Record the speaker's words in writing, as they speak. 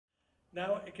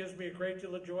Now it gives me a great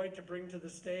deal of joy to bring to the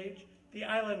stage the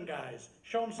Island Guys.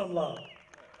 Show them some love.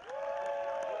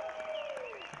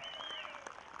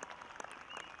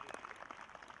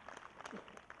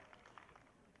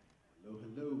 Hello,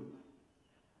 hello.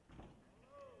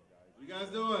 What you guys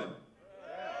doing?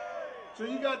 So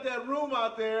you got that room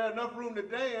out there, enough room to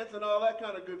dance and all that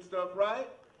kind of good stuff, right?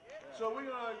 So we're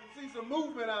going to see some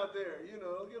movement out there, you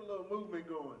know, get a little movement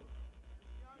going.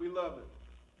 We love it.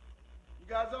 You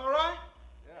guys all right?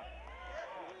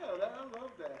 Yeah, I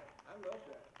love that. I love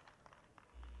that.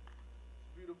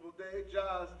 Beautiful day,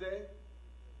 Jaws Day.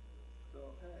 So,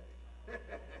 hey.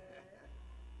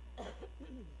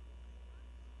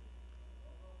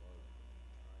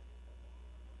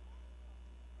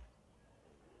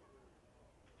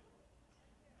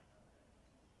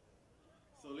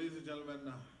 So, ladies and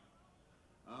gentlemen,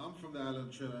 I'm from the island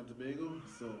of Trinidad and Tobago.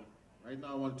 So, right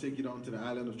now I want to take you down to the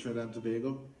island of Trinidad and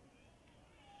Tobago.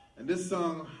 And this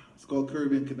song is called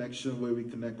Caribbean Connection, where we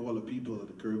connect all the people of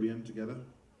the Caribbean together.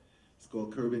 It's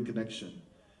called Caribbean Connection.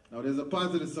 Now, there's a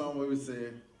part of the song where we say,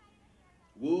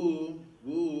 woo,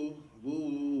 woo,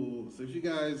 woo. So if you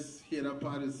guys hear that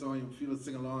part of the song, you feel to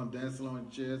sing along, dance along in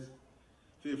chairs,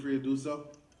 feel free to do so.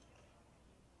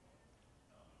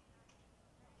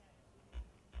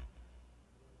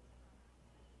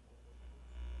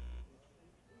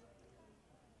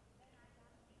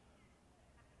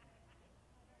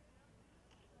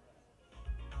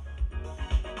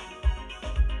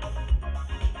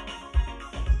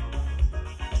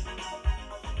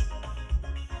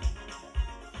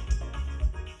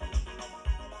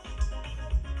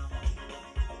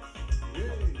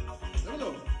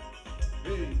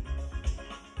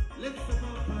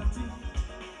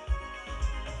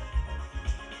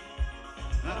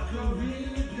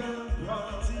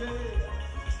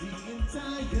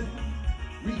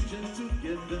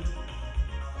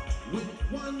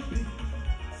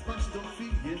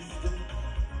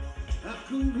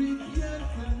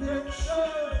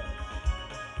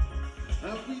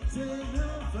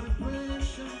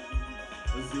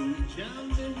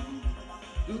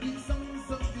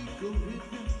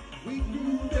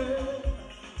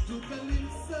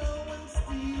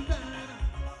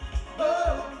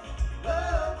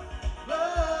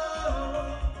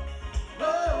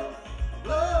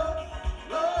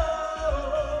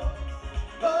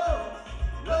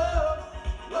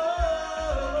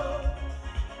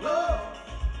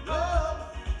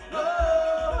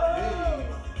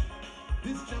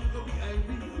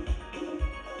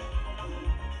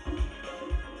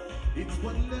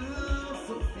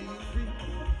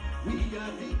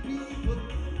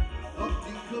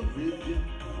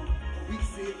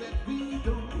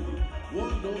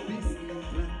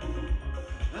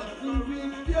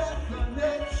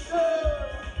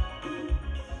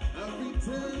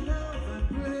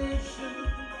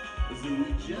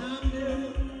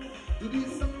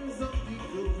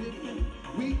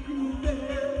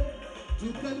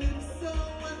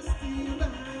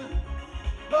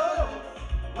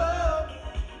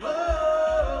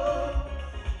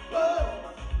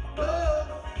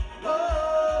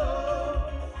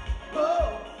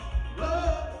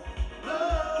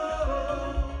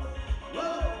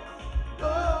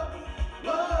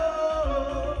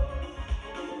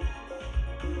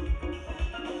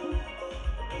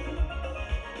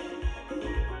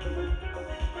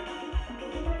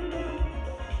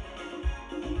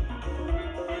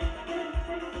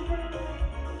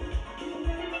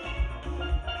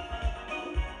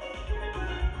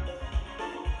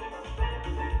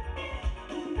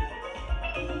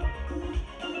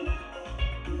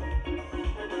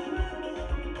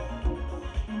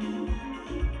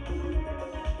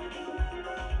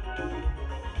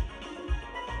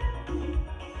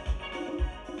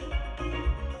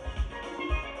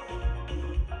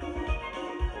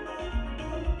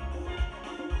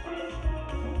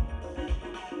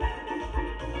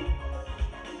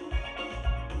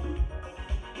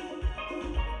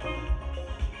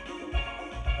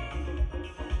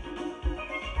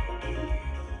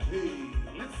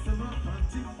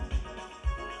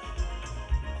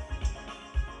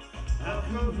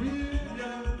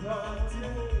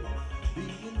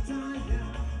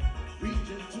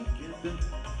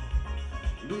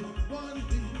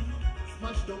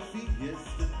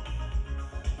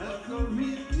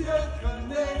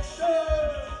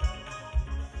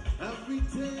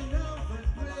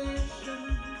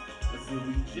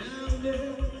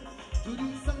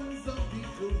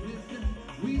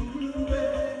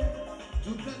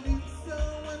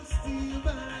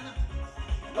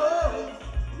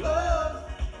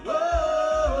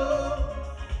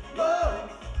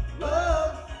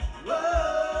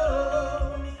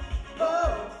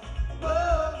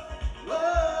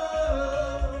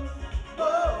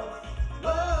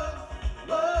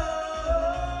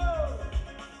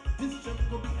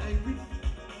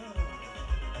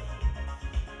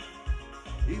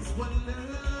 It's one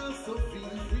love, so feel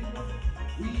free.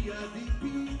 We are the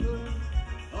people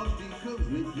of the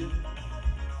Caribbean.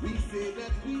 We say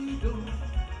that we don't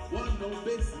want no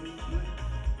basement plan.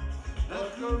 A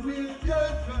Caribbean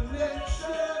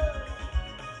connection,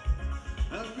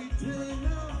 a return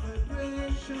of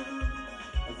vibration,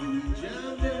 as we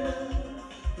jam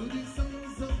to the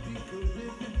songs of the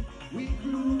Caribbean. We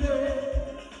grew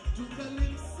there to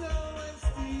calypso and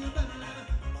steel band.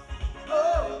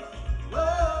 Oh,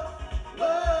 whoa, whoa,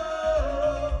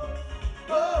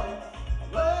 whoa,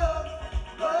 whoa, whoa,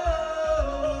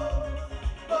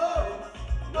 whoa,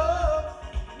 whoa,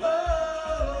 whoa,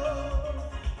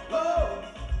 whoa,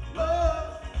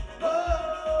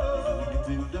 whoa. So we get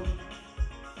it done.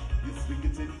 Yes, we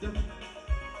get it done.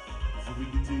 So we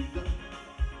get it done.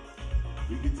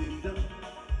 We get it done.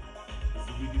 So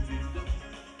we get it done.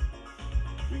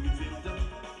 We get it done.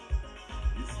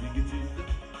 Yes, we get it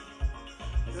done.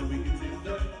 So we get it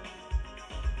done.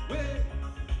 Wait.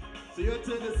 So your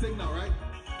turn to sing now, right?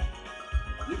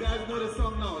 You guys know the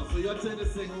song now, so your turn to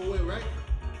sing away, right?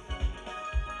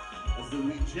 So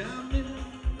we jamming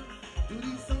to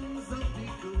the songs of the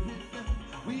Caribbean.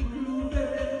 We grew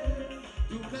there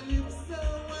to calypso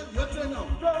and your turn now.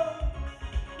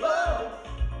 Whoa,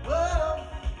 whoa,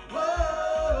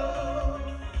 whoa,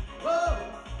 whoa, whoa,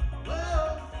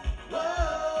 whoa,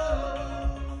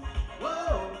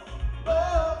 whoa, whoa,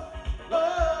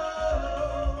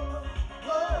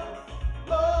 whoa,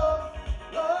 whoa,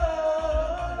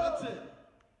 whoa. That's it.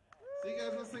 So you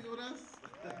guys want to sing with us?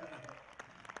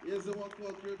 Here's the one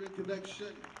called Caribbean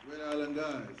Connection with Island Guys.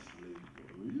 Right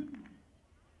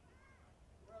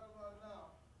about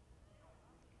now,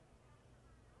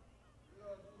 we're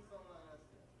going to do something like that.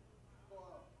 Go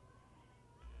out.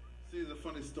 See, it's a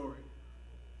funny story.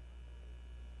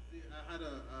 See, I had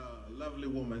a lovely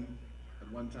woman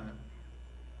at one time.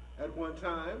 At one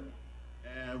time?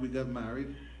 And we got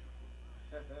married.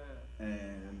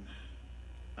 And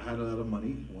I had a lot of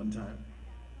money one time.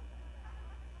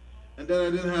 And then I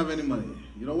didn't have any money.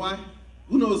 You know why?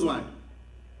 Who knows why?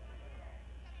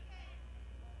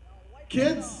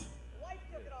 Kids?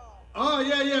 Oh,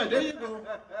 yeah, there you go.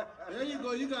 There you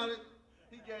go, you got it.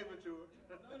 He gave it to her.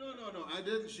 No, I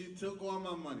didn't. She took all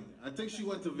my money. I think she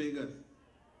went to Vegas.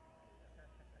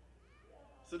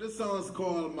 So this song is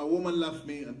called My Woman Left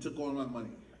Me and Took All My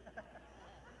Money.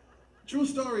 True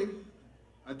story.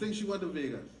 I think she went to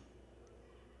Vegas.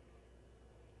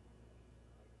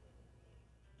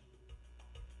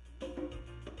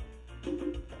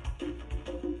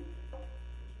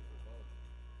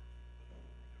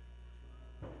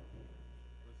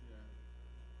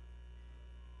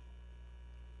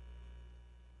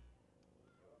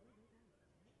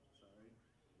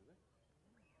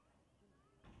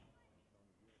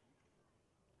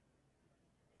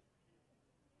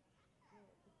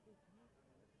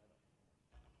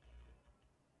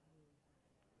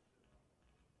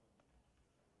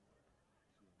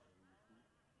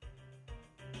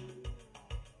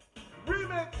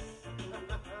 Remix!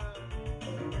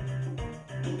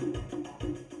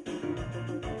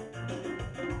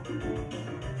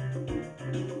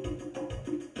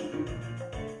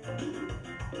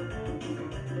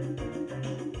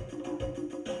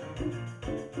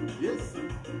 Yes.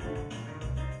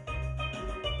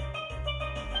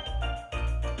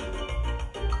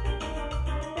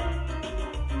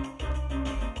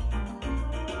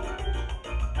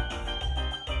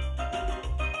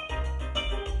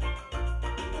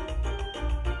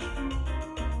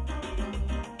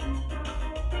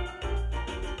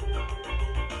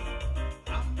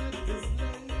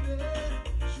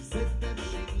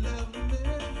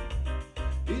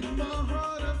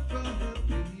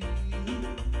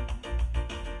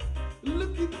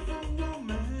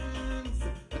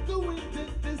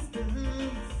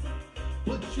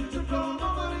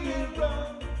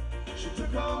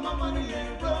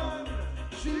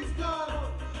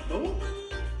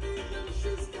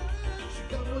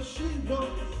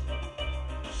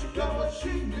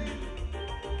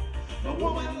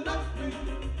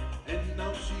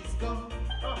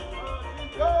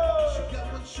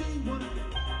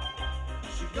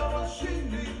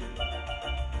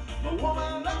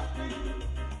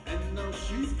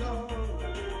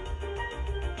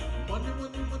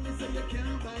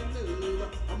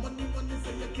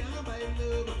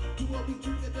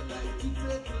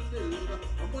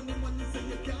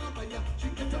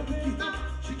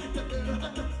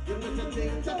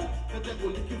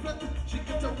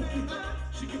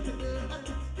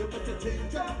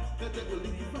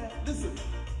 Listen,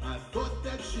 I thought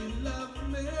that she loved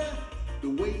me the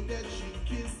way that she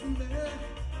kissed me.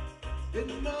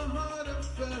 In my heart I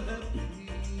felt at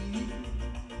peace.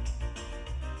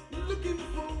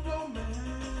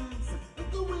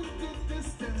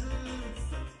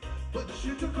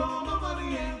 took all my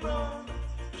money and gone.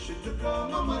 She took all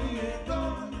my money and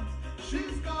gone.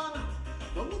 She's gone.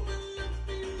 The woman left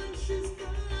me and she's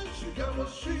gone. She got what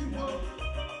she wants.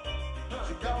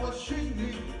 She got what she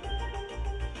needs.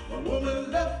 The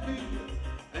woman left me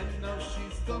and now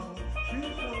she's gone.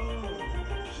 She's gone.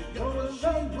 She got what she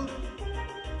wants.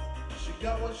 She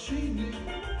got what she needs.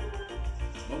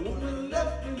 The woman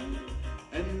left me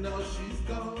and now she's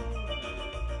gone.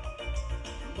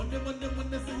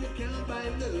 Money say you can't buy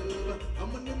love.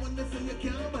 Money say you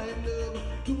can't buy love.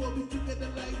 Two of we together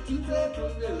like two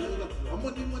total love.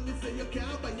 Money say you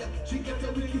can't buy ya. She get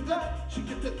a wicked hot, she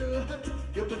get a dirt hot.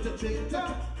 You better take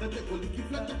that, that they go licky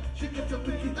flat. She get a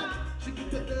wicked hot, she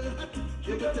get a dirt hot.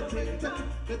 You better take that,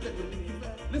 that they go licky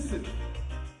flat. Listen,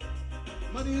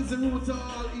 money is the root of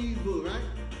all evil, right?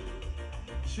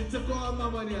 She took all my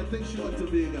money. I think she went to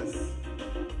Vegas.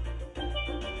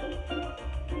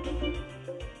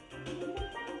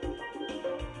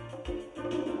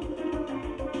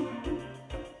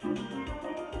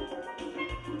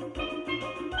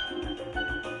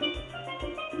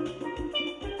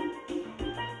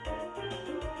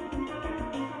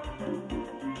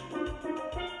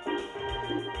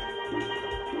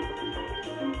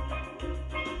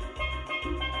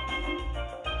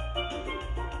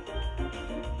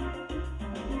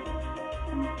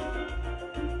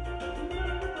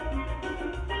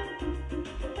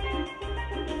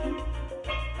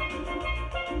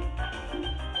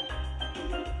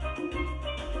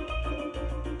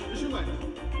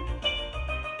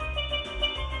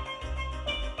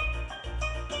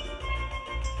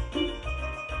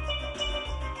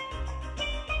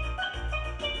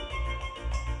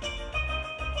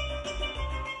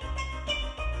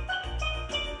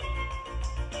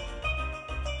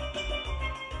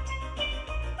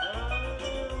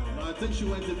 I think she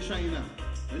went to China.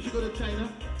 Did she go to China?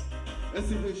 Let's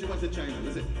see if she went to China.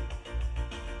 Let's see.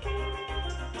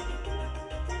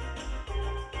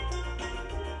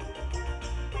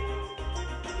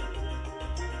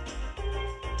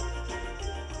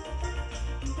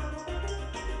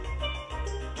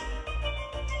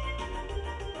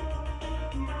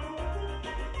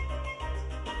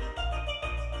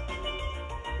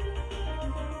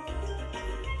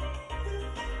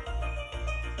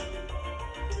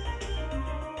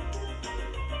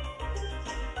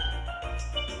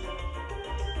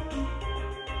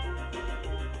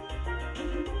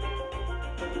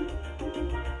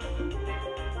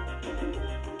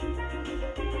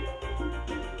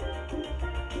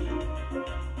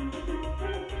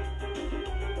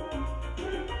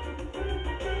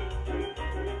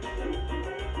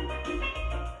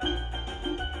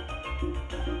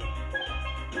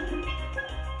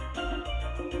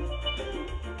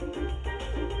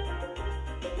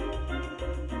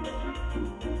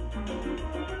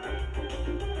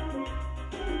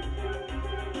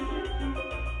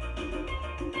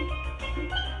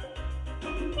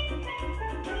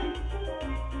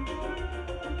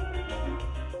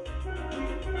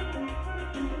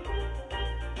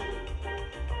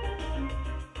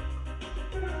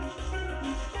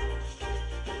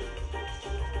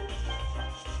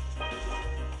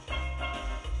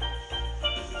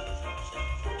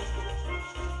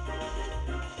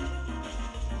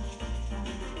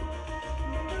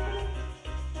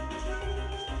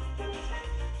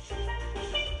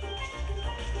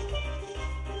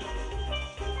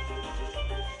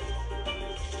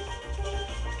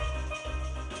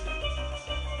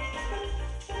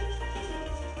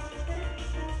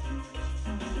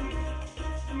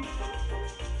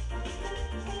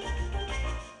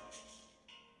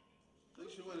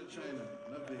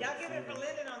 Y'all give it for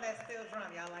Lyndon on that steel drum.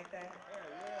 Y'all like that?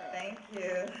 Yeah. Thank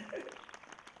you.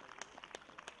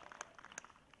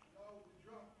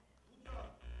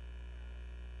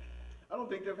 I don't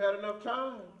think they've had enough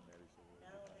time.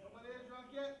 Nobody ain't drunk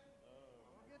yet?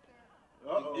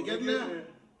 Uh-oh. You getting there?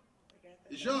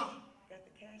 You sure? Got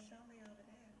the cash only over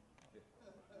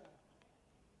there.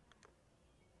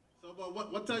 So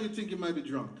about what time you think you might be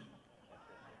drunk?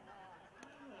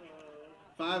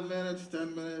 5 minutes,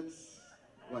 10 minutes?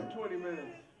 What? 20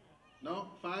 minutes. No?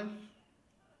 5?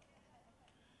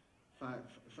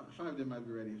 5 they might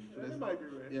be ready. They might be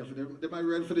ready. Yeah, they might be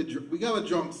ready for the we got a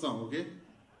drunk song, okay?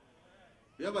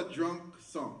 We have a drunk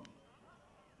song.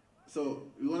 So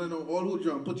we want to know all who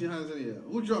drunk. Put your hands in the air.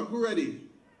 Who drunk? Who ready?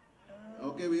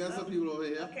 Okay, we got some people over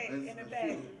here. Okay, in the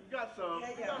back. Got some.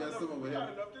 Hey, got some over here.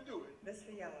 Got enough to do it. This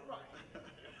for y'all.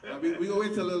 Right. We gonna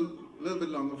wait till a little bit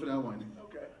longer for that one.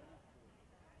 Okay.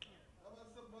 How about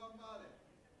some Bob Marley?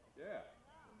 Yeah.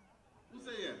 Who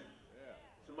say yeah?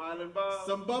 Some Island Bob.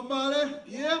 Some Bob Marley?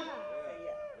 Yeah? Say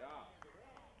yeah.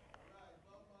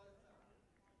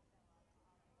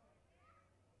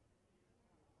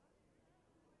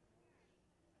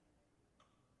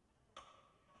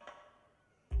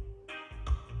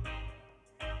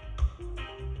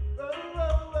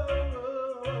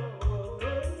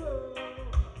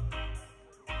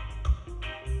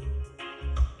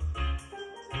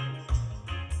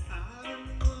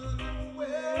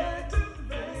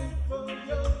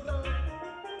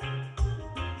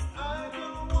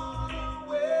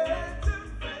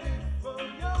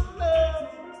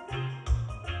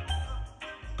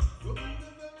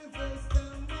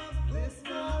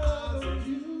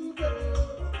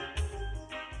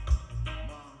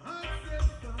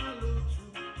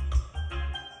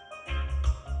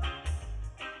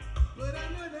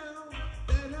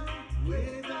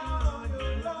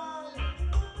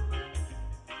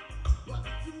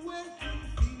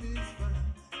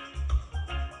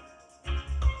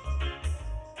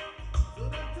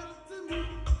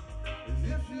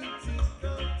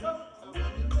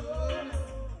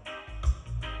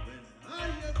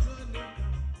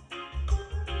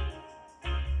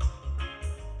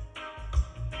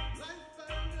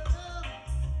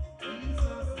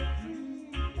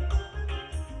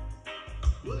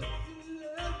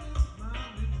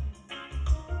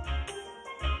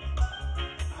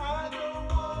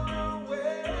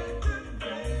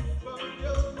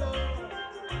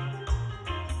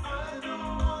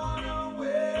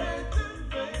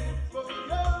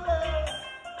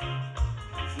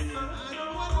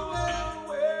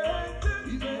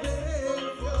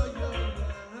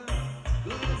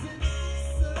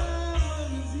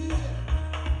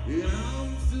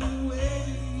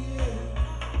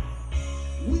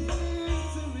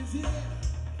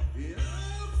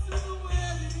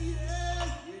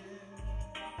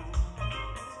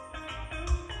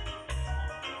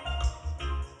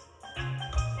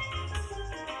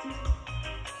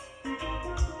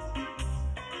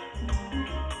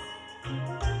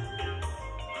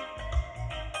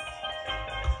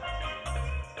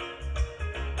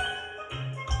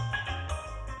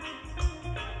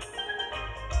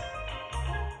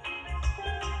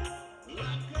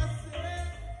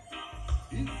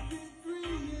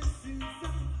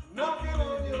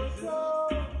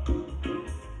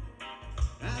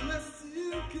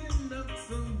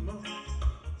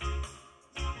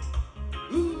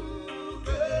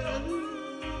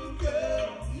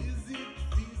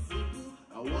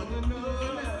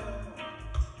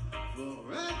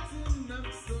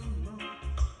 enough some more.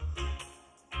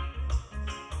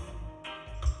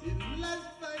 In life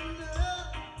I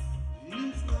know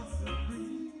it's not so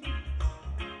green,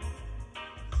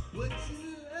 but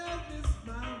your love is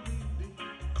my relief.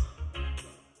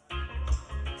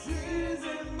 Tears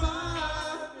in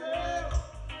my head,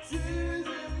 tears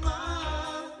in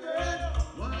my head,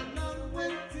 while I'm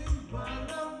waiting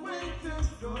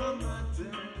for my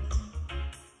turn.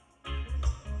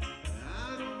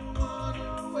 I don't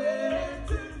wanna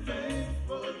wait in vain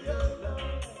for your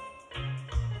love.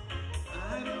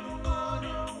 I don't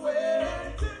wanna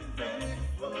wait in vain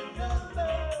for your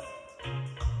love.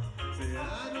 Say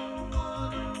I don't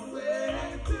wanna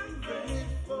wait in vain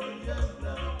for your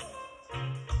love.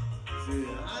 Say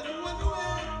I don't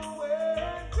wanna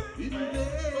wait in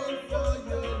vain for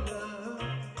your love.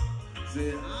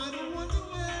 Say I don't wanna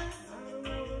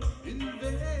wait in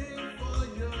vain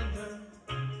for your love.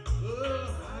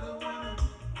 Oh, I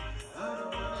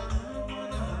don't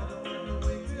wanna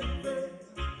wait in vain.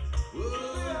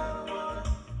 Oh,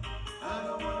 I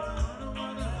don't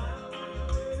wanna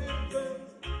wait in vain.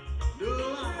 No, I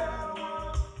don't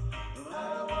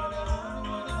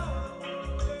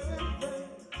wanna wait in vain.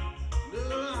 No,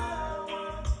 I don't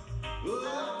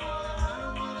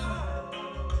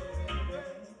wanna wait in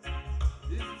vain.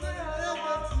 It's my love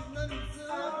that you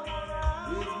manifest.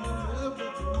 It's my love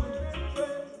that you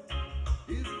manifest.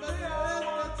 It's my love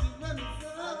that you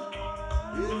manifest.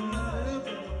 It's my love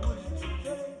that I want you to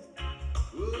take.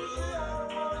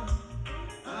 Oh,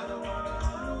 I don't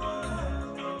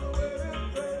wanna wait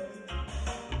in vain.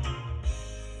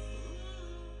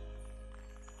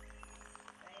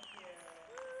 Thank you.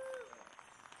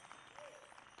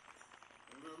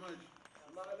 Thank you very much.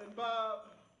 Smiling Bob.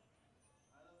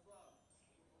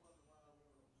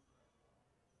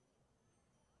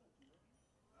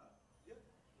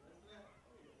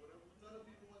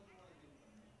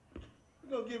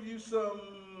 We're gonna give you some.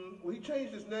 Well, he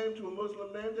changed his name to a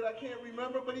Muslim name that I can't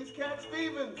remember, but he's Cat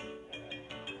Stevens.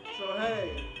 So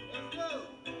hey, Let's go.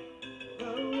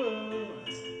 oh,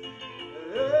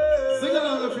 Sing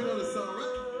along if you know the song,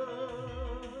 right?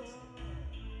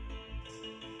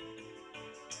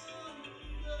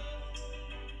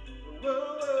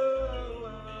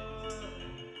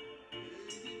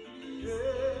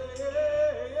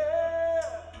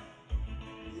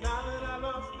 Now that I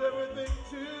lost everything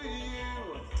to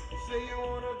you, you say you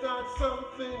wanna start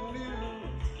something new.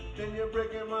 Then you're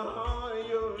breaking my heart and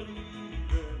you're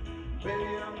leaving.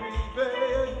 Baby, I'm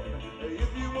leaving. If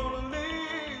you wanna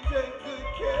leave, take good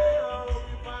care. I hope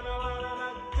you find a lot of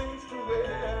nice things to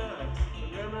wear.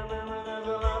 Remember, there's a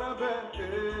lot of bad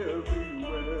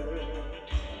everywhere.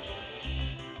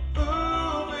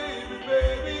 Ooh, baby,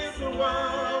 baby, it's a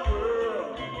wild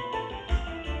world.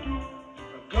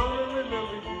 I'm gonna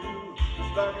remember you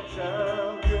just like a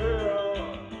child,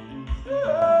 girl.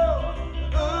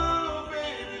 Oh,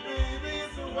 baby, baby,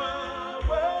 it's a wild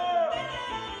world.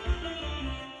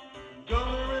 I'm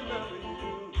gonna remember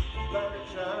you just like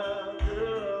a child,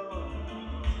 girl.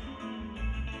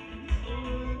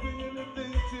 I'm bringing the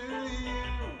thing to you.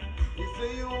 You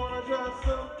say you wanna try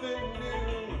something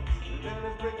new, and then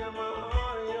it's breaking my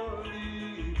heart and you're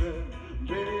leaving.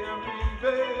 Baby, I'm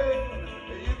leaving.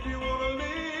 If you wanna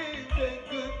leave,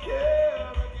 take good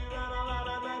care. Make you got a lot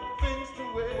of nice things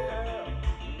to wear.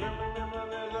 Remember,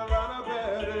 there's a lot of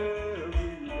bad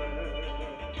everywhere.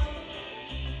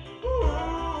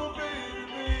 Ooh, baby,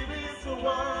 baby, it's a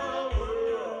wild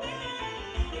world.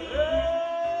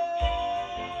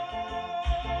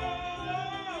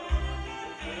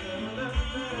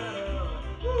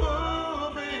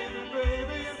 Ooh, baby,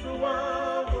 baby, it's a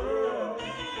wild world.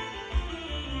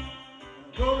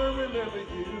 Gonna remember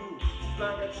you just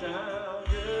like a child,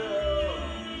 girl.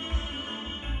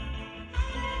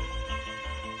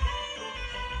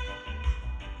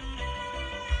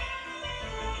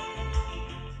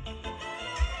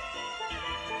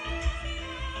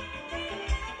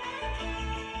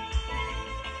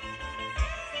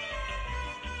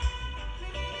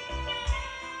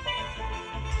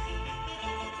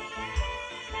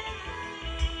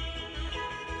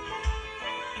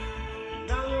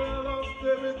 Now that I lost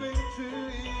everything to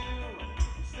you,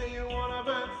 you say you wanna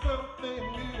find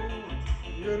something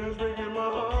new. You're just breaking my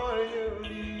heart and you're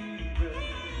leaving.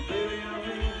 Baby, I'm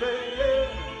leaving.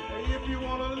 And if you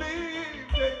wanna leave,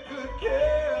 take good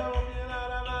care. Hope you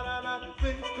got a lot of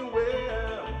things to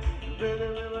wear. Baby,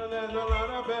 remember there's a lot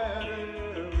of bad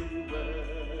everywhere.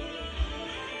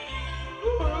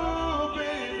 Ooh,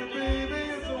 baby, baby,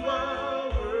 it's a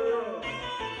wild world.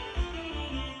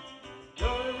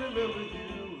 Don't remember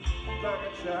you like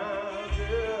a child,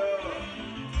 girl.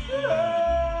 Oh,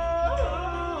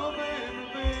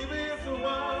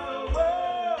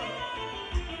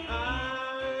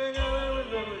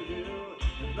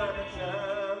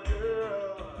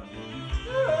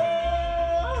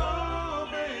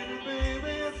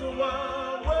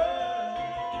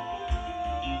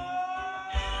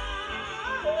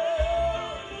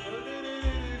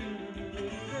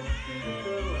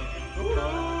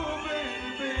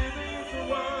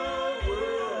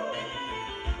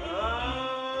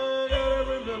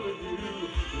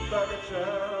 like a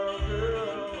child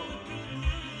girl.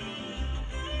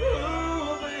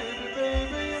 Oh, baby,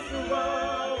 baby, it's a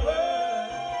wild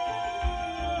world.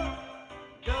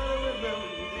 Gotta remember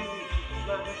you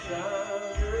like a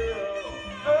child girl.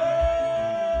 Oh,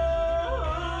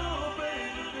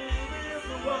 baby, baby, it's a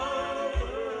wild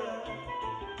world.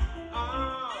 I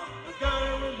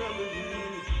gotta remember you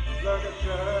like a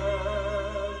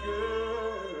child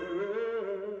girl.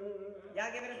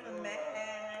 Y'all give it up for Max.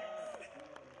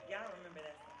 Y'all remember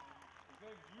that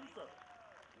song.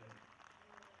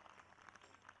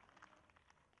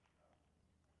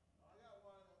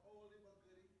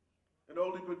 An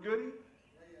oldie but goodie?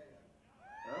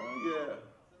 Oh, yeah.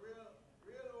 It's a real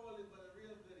oldie, but a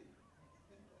real goodie.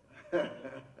 So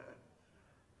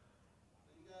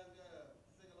you guys gotta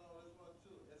sing along with this one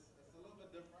too. It's a little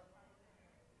bit different.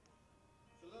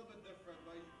 It's a little bit different,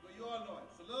 but you all know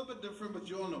it. It's a little bit different, but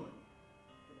you all know it.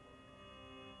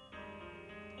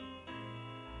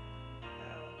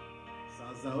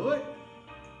 Salsa, oi?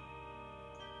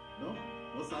 No?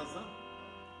 No salsa?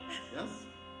 Yes?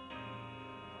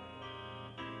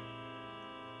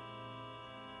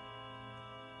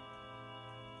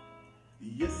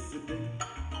 Yesterday,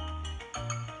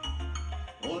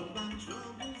 all my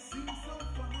troubles seem so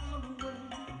far away.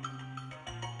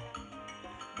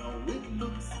 Now it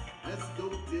looks as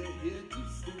though they're here to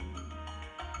stay.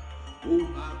 Oh,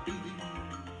 I believe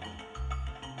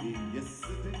in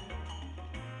yesterday.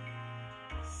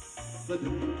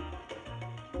 Suddenly,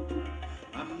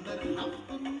 I'm not half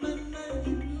the man I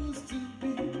used to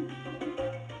be.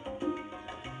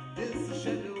 There's a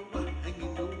shadow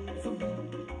hanging over me.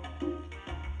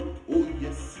 Oh,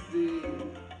 yesterday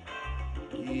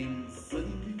came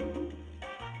suddenly.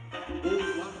 Oh,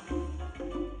 why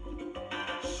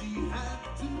she had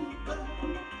to go,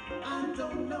 I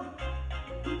don't know.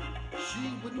 She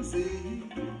wouldn't say.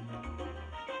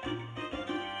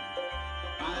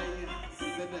 I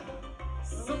said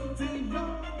something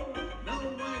wrong. Now I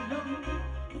know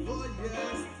for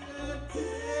yesterday.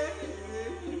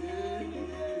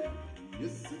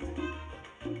 Yesterday.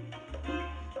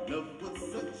 Love was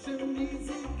such an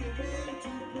easy game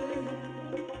to play.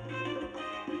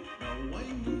 Now I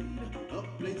need a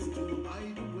place to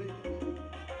hide away.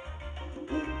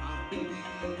 Oh, I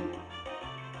believe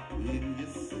in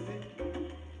yesterday.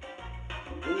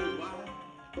 Oh, why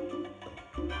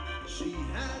she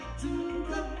had to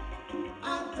go, I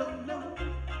don't know.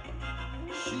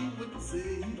 She would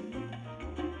say.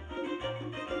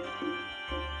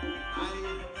 I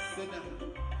said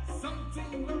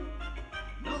something wrong.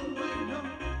 No, I know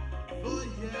for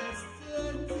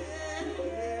yesterday.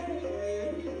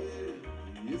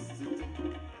 Yesterday,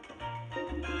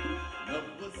 love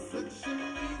was such an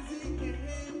easy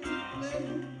game to play.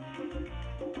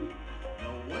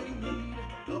 Now I need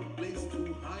a place to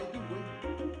hide away.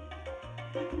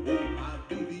 Oh, I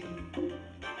believe in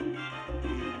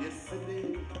yesterday.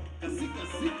 Kasi,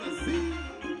 kasi, kasi.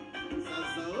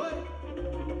 Salsa, oi.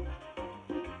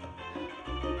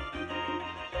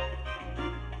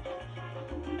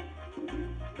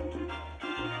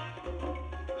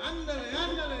 Ándale,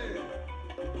 ándale.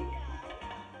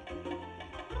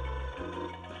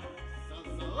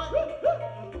 Salsa, oi.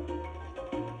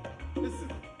 Listen.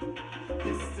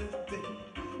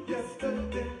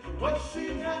 Yesterday, when she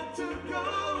had to go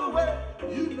away.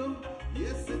 You know,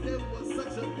 yesterday was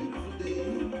such a beautiful day.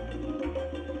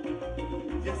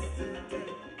 Yesterday,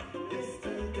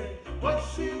 when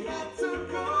she had to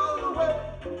go away.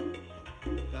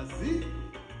 Casi,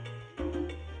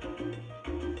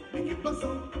 make it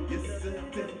bustle.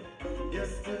 Yesterday,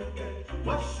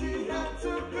 when she had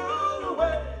to go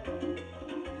away.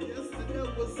 Yesterday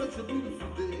was such a beautiful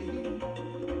day.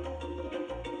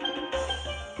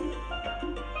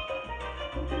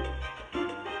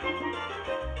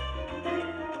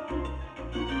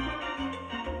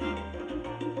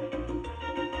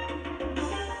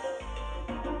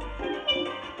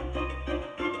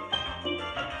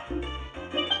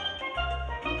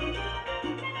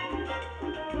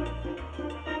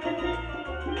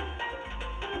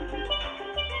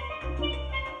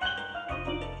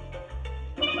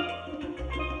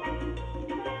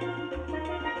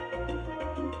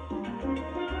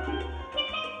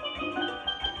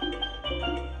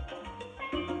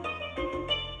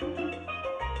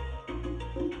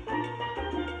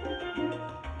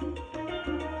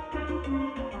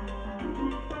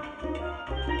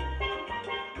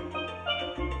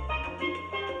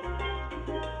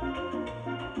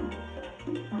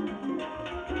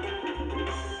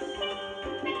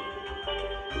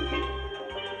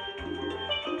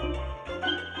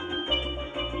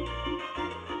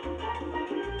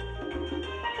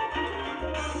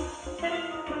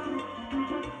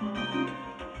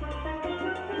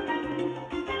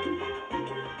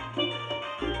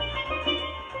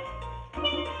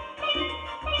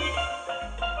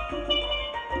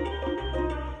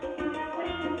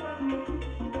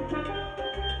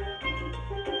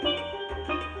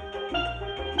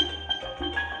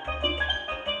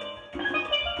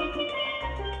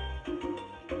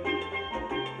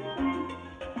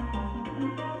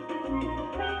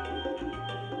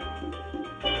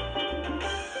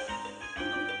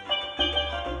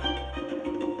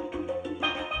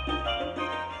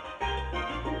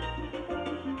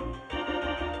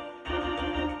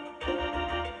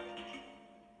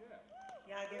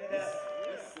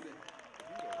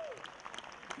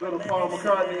 Little Paul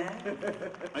McCartney.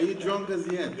 Are you drunk as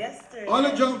yet? Yesterday. All the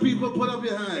drunk people, put up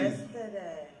your hands.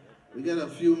 Yesterday. We got a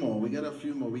few more. We got a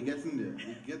few more. We getting there.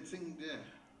 We getting there.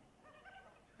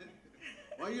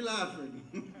 Why are you laughing?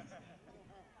 Oh,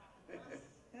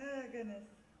 goodness.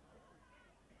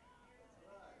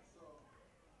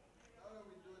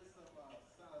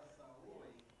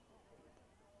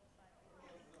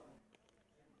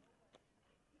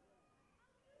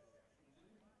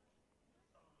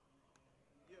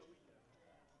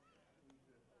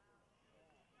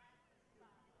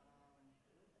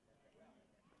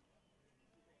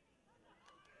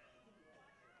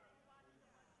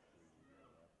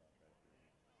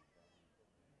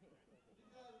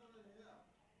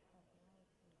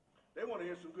 They want to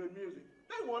hear some good music.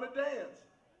 They want to dance.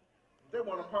 They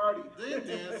want to party. They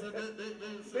dance.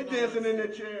 They dancing in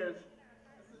their chairs.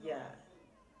 Yeah.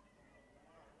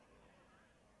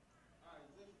 All right,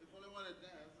 if only want to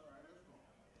dance, all right, let's go.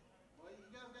 Well, you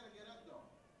guys got to get up, though.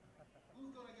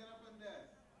 Who's going to get up and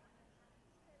dance?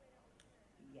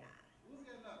 Yeah. Who's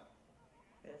getting up?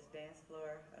 There's dance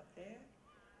floor up there.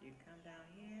 You come down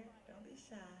here. Don't be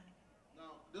shy.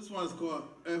 Now, this one's called,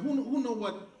 who know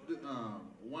what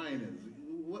wine is?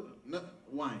 What? No,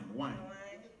 wine. Wine.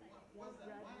 What's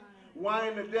that, wine?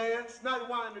 Wine to dance, not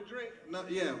wine to drink. No,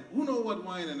 yeah, who know what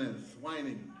whining is?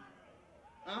 Whining.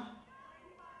 Huh?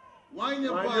 Wine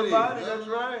your Wine body. your body, that's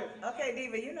right. Okay,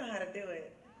 Diva, you know how to do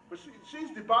it. But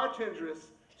she's the bartendress,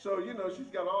 so you know she's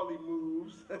got all these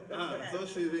moves. So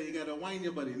you gotta wine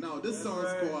your body. Now this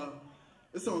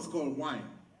song's called Wine.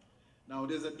 Now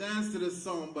there's a dance to this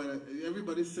song, but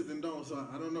everybody's sitting down, so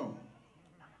I don't know.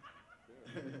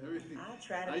 I'll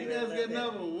try to Are do you it a guys little getting bit.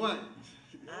 up or what?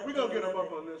 We're gonna get them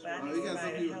up on this But I one. need you got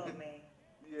somebody some to people. help me.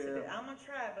 Yeah. I'm gonna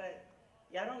try, but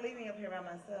y'all don't leave me up here by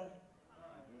myself.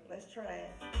 Let's try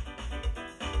it.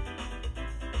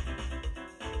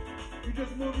 You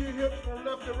just move your hips from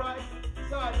left to right,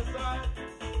 side to side,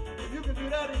 and you can do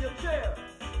that in your chair.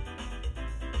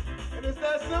 And it's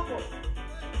that simple.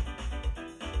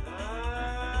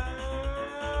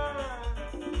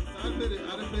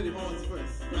 I'll play the horns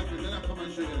first, right? And then I'll come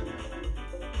and show you that.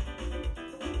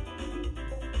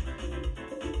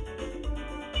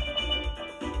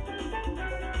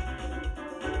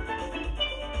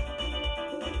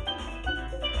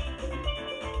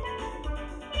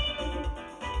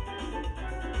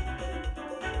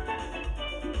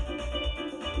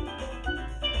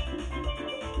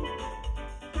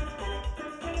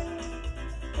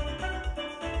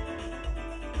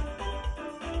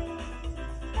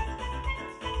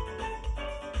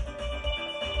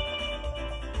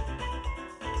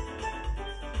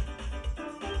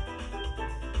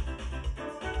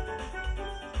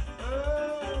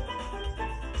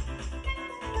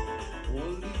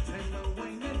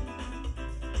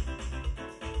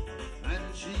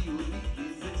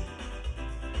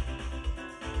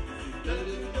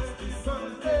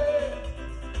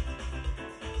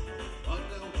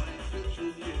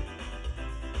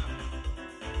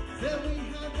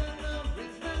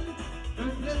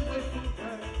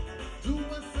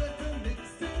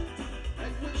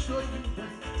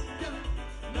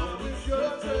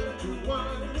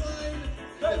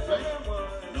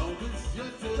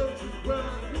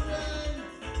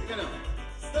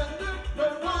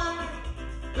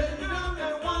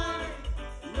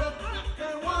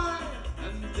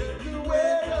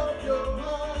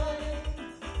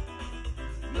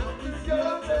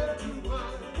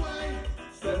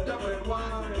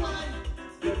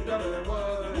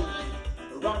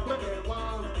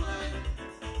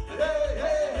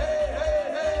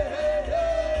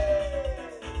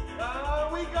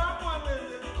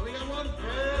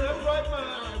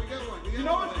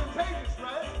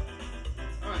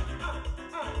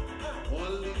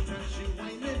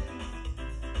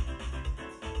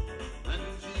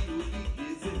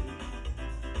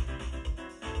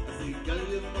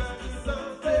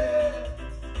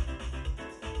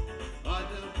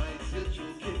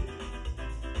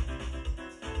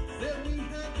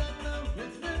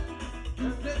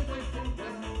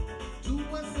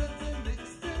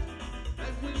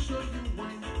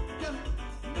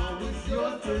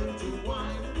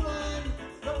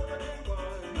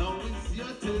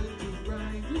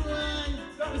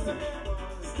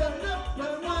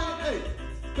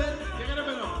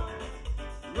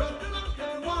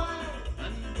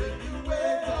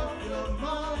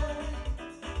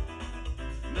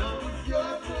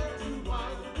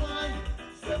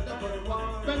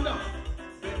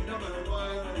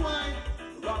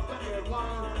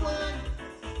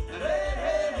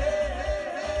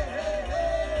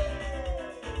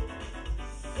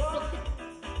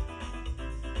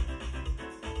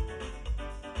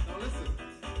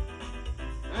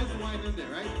 wine in there,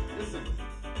 right? Listen.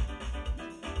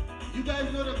 You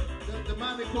guys know the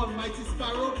man they call Mighty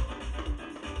Sparrow?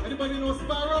 Anybody know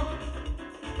Sparrow?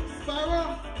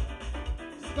 Sparrow?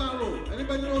 Sparrow.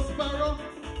 Anybody know Sparrow?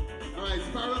 Alright,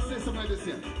 Sparrow says something like this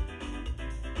here.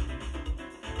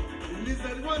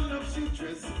 Lizard one up she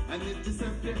dress and it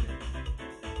disappear.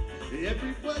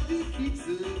 Everybody keeps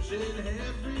searching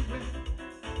everywhere.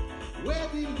 Where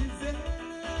the lizard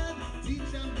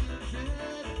teacher Mildred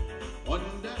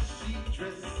under she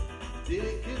dress,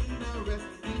 taking a rest.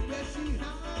 Where she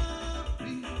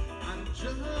happy and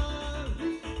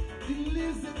jolly. The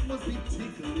lizard must be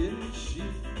tickling she.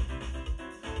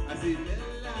 I say,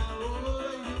 Nella, oh,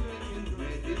 you making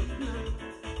bread in blood.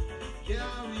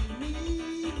 Carry me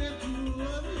to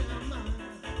your man.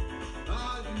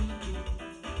 All you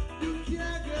do, you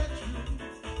can't get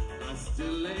through. I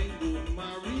still ain't go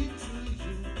married to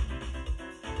you.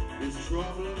 It's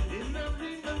trouble in the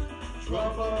river,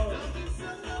 trouble down in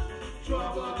Salem,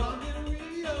 trouble down in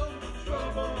Rio,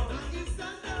 trouble down in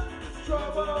Salem. It's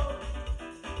trouble,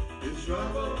 it's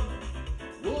trouble,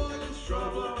 boy, it's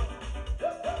trouble,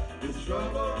 it's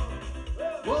trouble,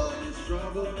 boy, it's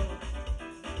trouble,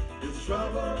 it's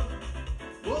trouble,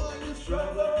 boy, it's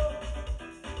trouble,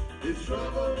 it's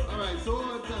trouble. All right, so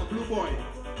what's that, Blue Boy?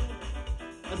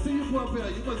 I see you put up here.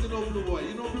 You must know Blue Boy.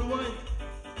 You know Blue Boy?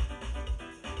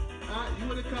 You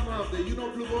with the camera up there. You know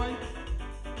Blue Boy?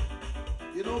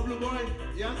 You know Blue Boy?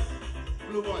 Yes?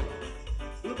 Blue Boy.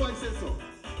 Blue Boy says so.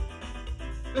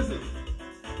 Listen.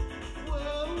 Whoa,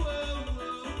 whoa,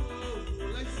 whoa,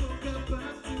 whoa. Like soca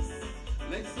Baptist.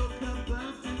 Like soca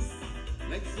Baptist.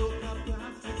 Like soca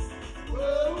Baptist.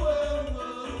 Whoa, whoa,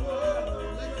 whoa,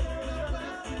 whoa. Like soca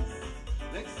Baptist.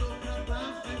 Like soca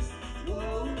Baptist. Whoa,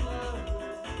 whoa, whoa.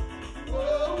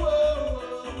 Whoa, whoa,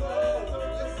 whoa, whoa.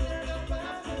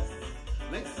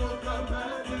 Like soca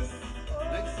Baptist.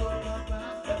 Like soca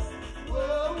Baptist.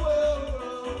 Whoa, whoa,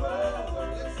 whoa, whoa.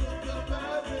 Like soca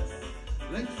Baptist.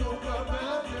 Like soca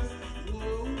Baptist.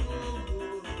 Whoa, whoa,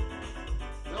 whoa.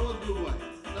 That was Blue Boy.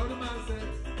 Now the man said,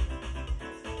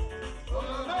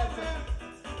 oh, that's it.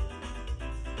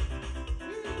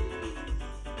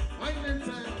 Wine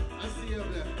time, I see you up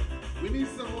there. We need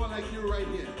someone like you right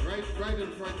here. Right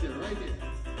in front here. Right here.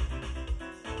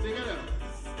 Together.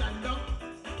 Stand up.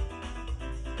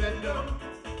 Bend down.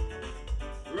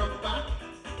 Rock back.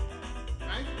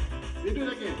 Right? We do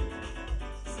it again.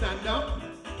 Stand up.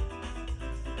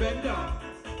 Bend down.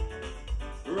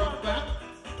 Rock back.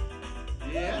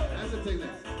 Yeah, that's the thing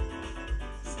there.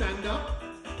 Stand up.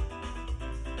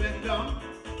 Bend down.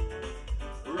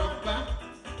 Rock back.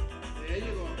 There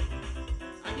you go.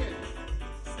 Again.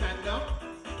 Stand up.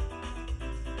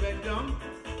 Bend down.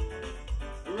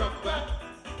 Rock back.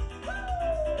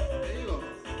 There you go.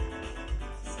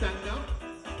 Stand up.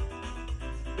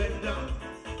 Bend down.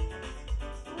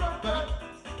 Rock back.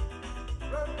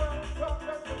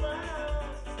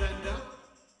 Stand up.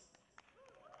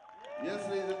 Yes,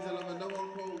 ladies and gentlemen, no one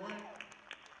called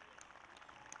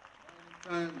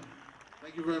wine.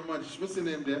 Thank you very much. What's your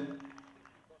name there?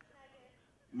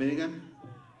 Megan?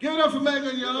 Give it up for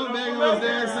Megan, y'all. Megan was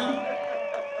dancing.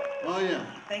 Oh, yeah.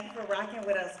 Thank you for rocking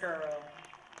with us, girl.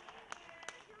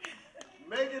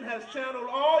 Megan has channeled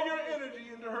all your energy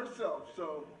into herself,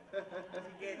 so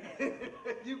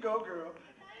you go, girl.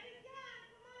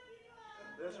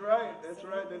 That's right. That's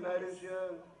right. The night is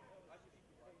young.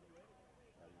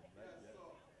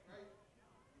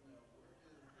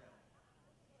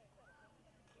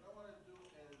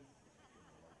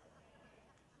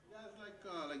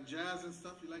 Like jazz and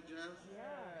stuff. You like jazz?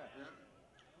 Yeah.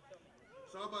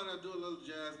 So how about I do a little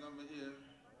jazz number here?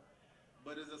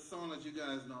 But it's a song that you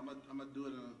guys know. I'm gonna do it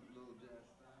in a little jazz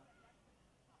style.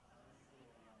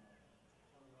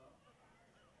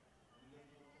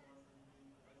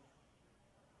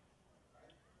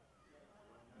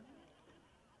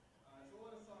 So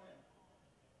what is the song here?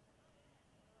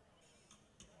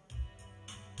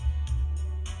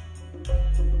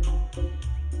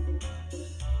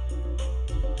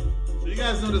 So you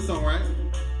guys know this song, right?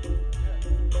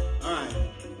 All right.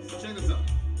 So check this out.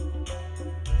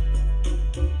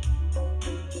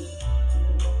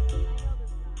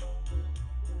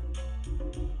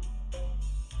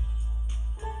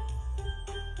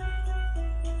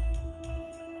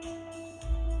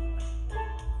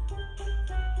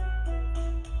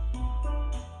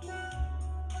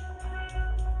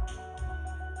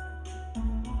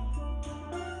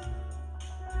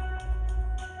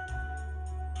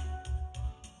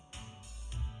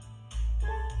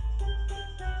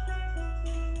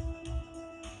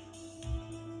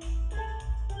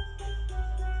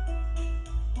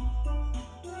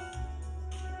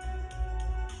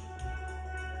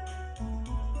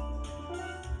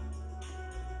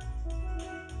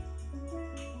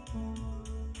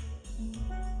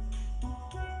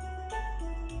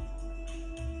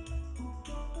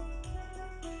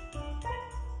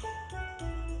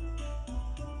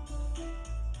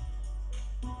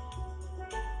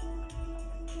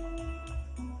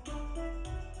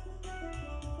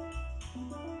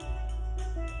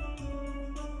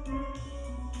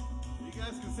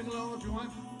 guys can sing along if you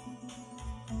want.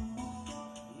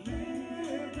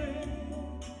 Living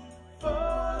for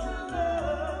the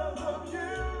love of you.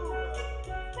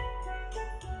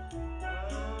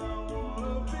 I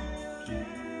wanna be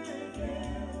living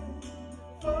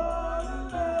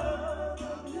for the love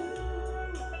of you.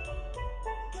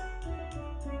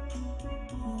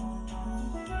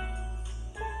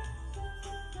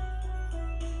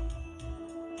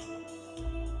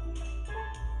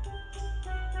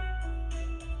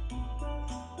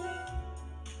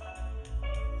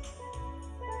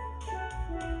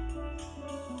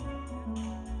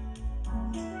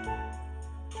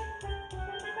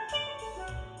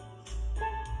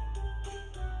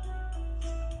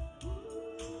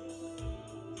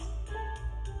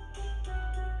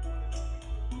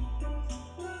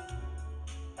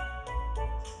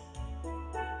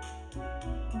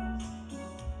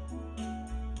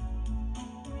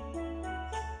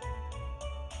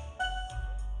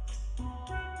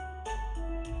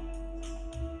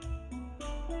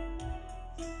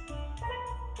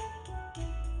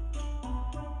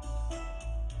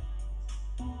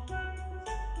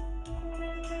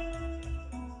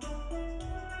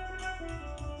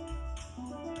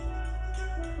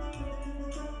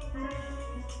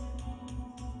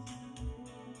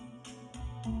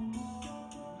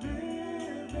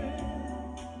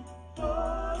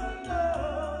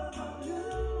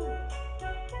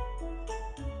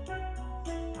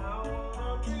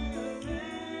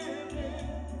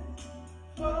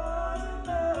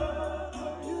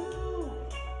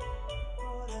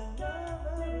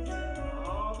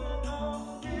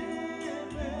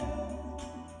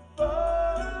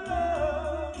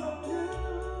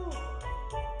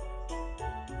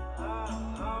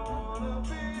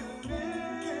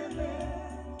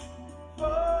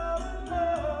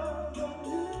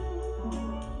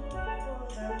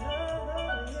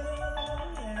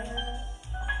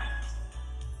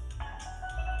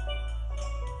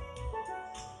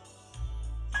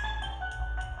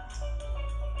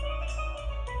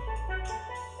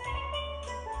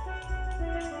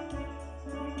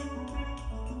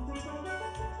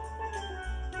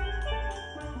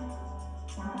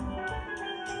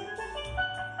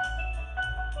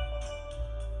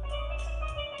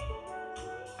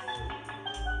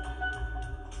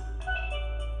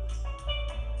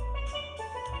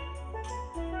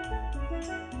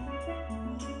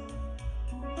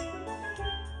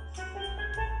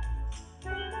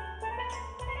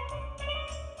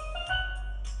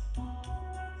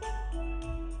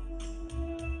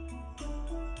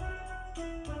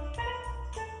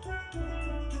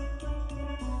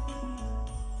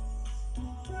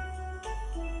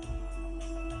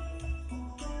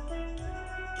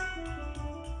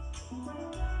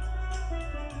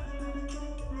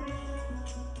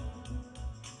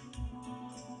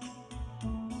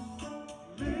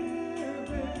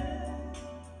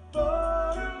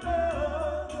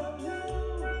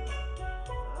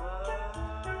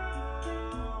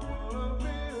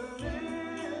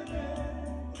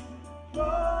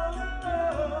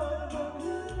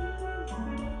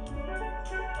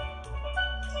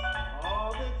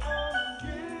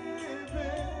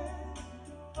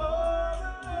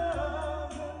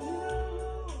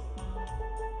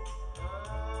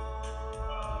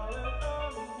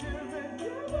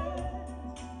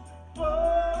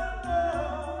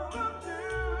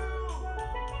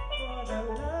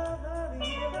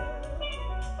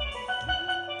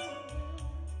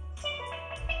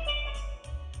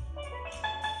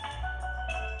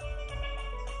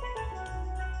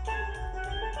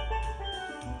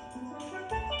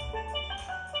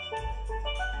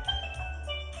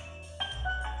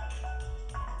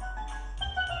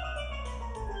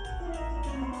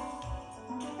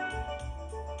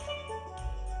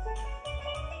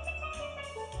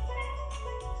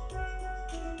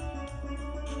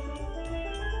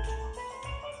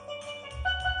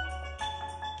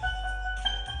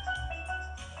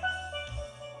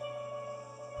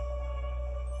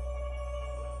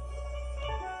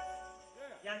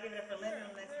 Y'all give it up for Lyndon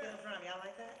on that steel drum. Y'all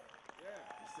like that?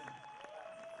 Listen.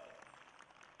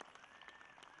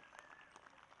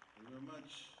 Thank you very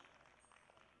much.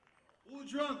 Who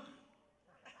drunk?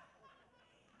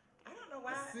 I don't know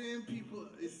why. The same people.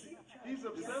 He's The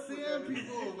obsessed with same that.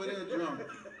 people over there drunk.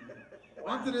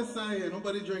 On to this side here.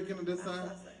 Nobody drinking on this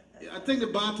side. I think the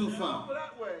bar too far. Over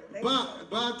that way.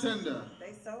 Bartender.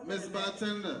 They sober. Miss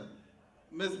Bartender.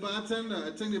 Miss Bartender,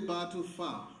 I think the bar too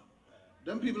far.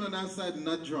 Them people on that side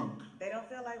not drunk. They don't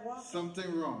feel like walking.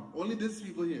 Something wrong. Only these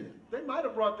people here. They might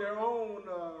have brought their own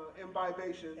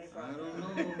imbibations. They I brought-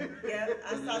 don't know. Yeah, I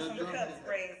saw some Drunk. cups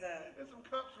raised up. There's some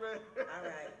cups, right? All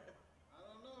right. I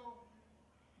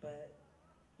but,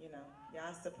 you know,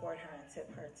 y'all support her and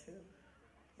tip her too.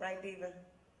 Right, Diva?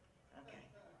 Okay.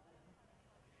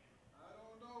 I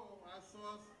don't know. I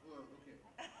saw. Well, okay.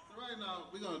 So right now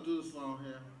we're gonna do this song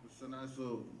here. It's a nice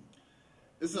little.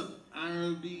 It's an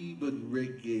R&B but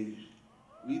reggae.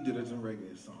 We did it in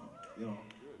reggae song. You know,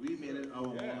 we made it our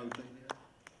own little thing here.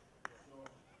 So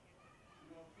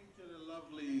we're gonna feature the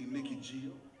lovely Nikki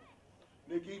G.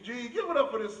 Nikki G, give it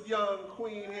up for this young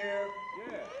queen here.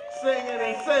 Yeah.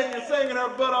 Singing her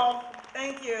butt off.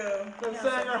 Thank you. And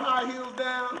sang her high heels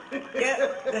down.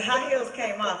 Yep, the high heels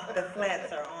came off. The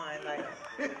flats are on. Like,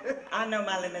 I know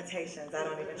my limitations. I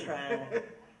don't even try.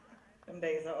 Them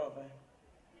days are over.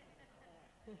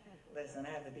 Listen, I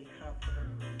have to be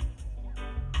comfortable.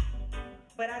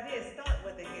 But I did start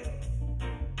with the heels.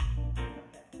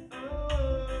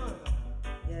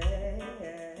 Yeah.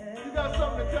 You got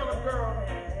something to tell us, girl.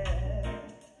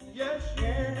 Yes, you do.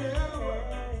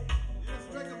 Yes,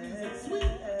 reggae music,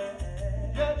 sweet.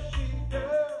 Yes, she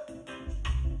does.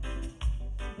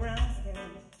 Brown skin,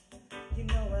 you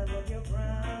know I love your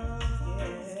brown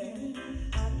skin.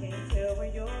 I can't tell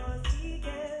where yours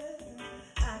begins.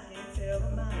 I can't tell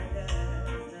where mine does.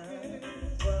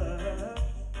 Whoa,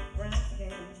 brown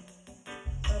skin,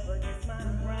 up against my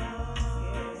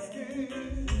brown skin.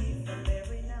 Need some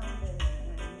every now and then,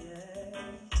 yeah.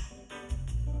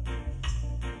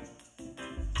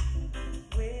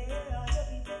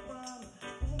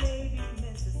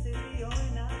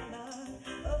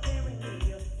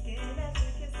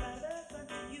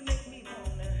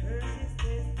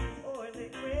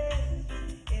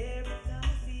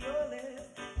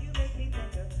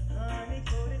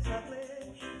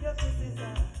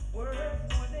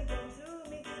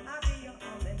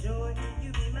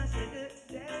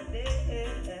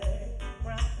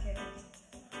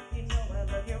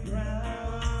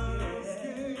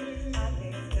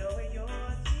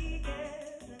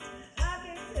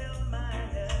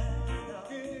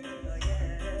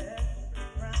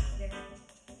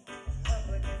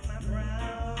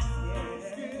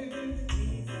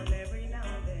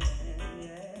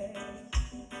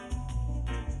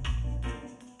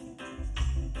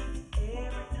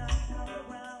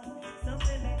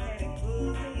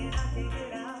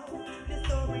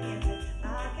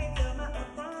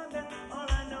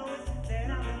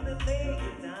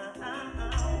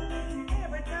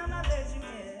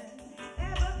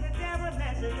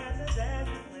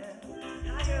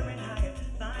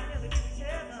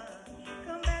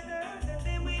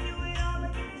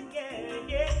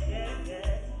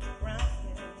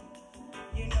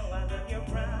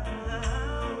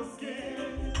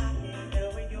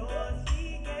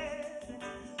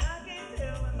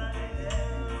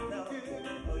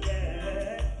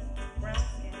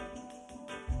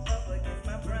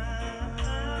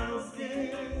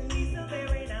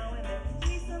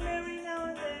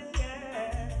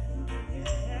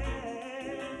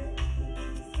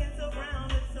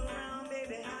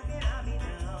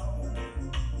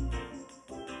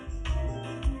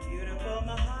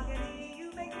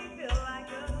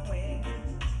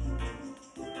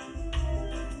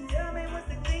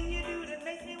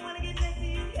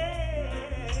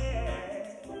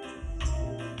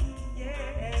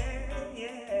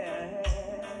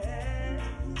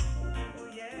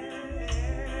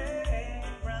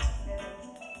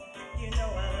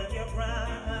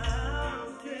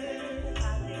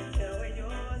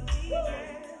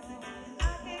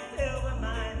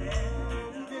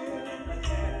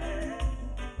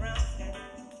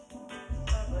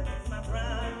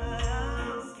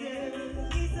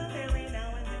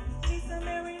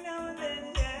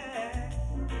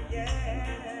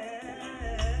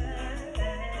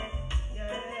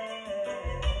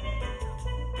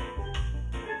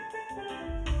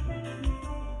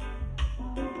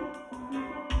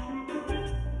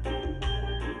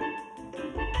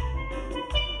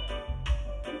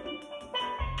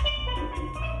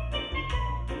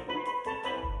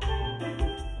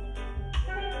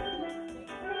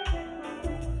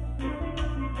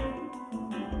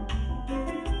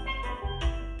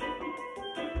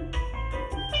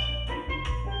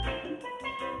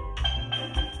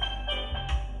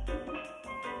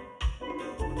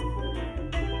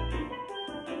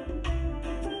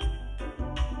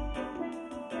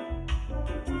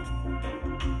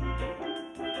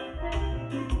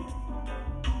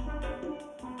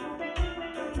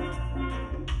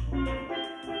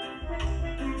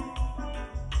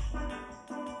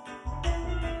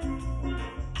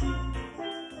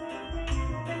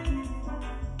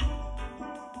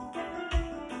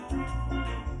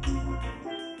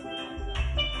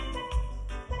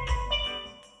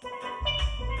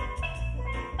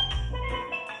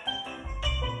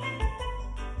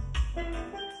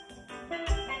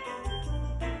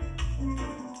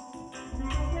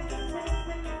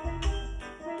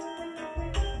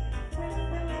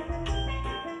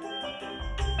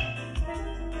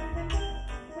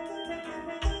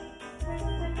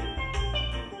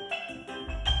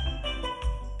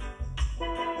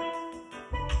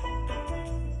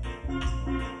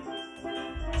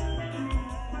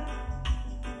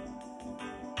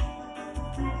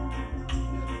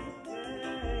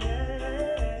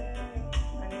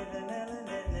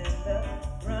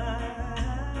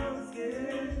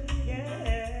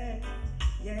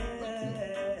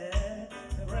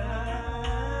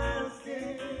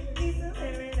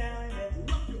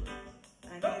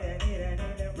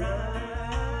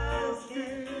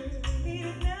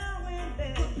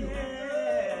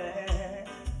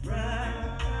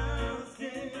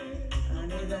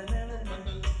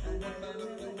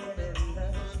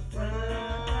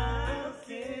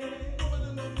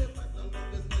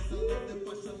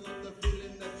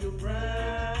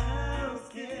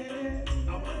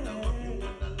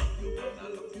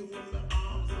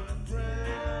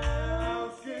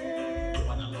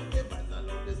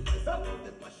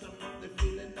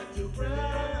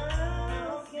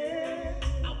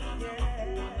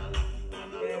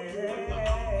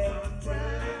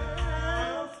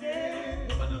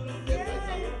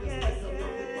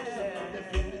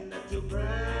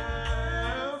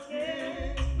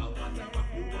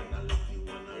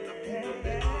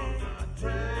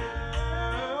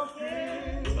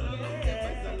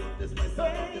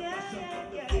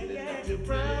 you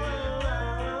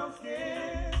brown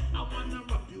skin. I wanna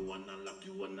rock you, wanna lock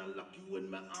you, wanna lock you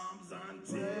in my arms and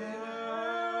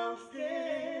Brown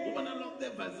skin. woman, I love the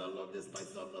vibes, I love the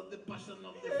spice, I love the passion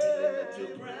of the feeling that you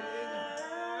bring.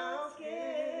 Brown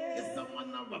skin. Yes, I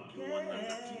wanna rock you, wanna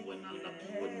lock you, wanna lock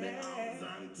you in my arms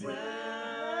and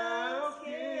Brown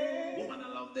skin. woman, I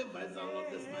love the vibes, I love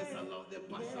the spice, I love the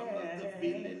passion, I love the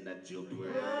feeling that you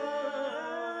bring. Brown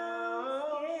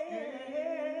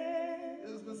skin.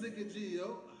 It was Masika G,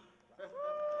 yo.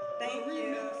 Thank you.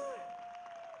 Remix.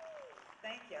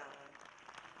 Thank y'all.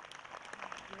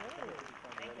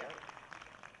 Thank y'all.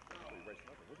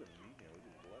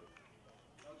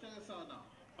 Now check this out now.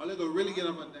 Oh, let's go really get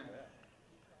up and down. This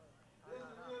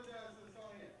is the real dancing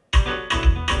song here.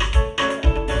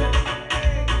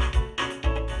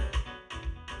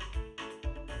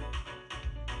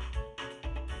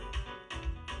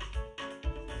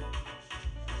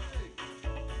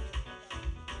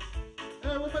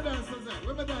 Hey, where my dancers at?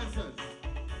 Where my dancers?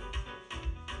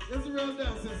 This is the real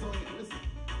dancing song here. Listen.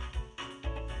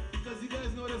 Because you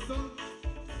guys know the song,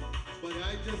 but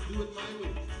I just do it my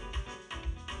way.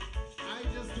 I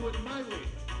just do it my way.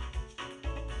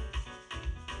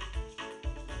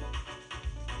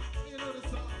 You know the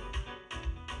song?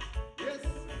 Yes?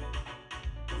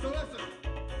 So listen.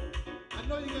 I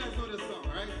know you guys know this song,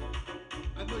 right?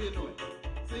 I know you know it.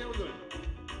 So here we go.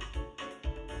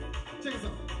 Check this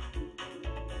out.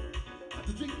 I have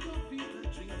to drink coffee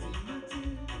and drink tea, my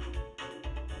tea.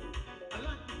 I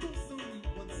like to toast some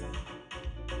weak ones.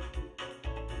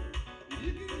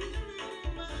 You can hear me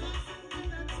in my accent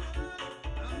when I talk.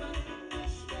 I'm an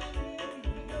Englishman in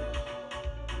New York.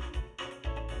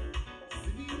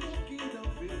 See me walking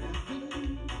down Fifth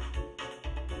Avenue.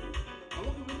 I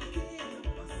walk with the king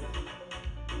on my side.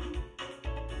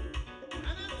 And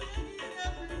I take it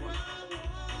everywhere I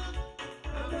walk.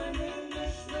 I'm an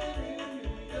Englishman in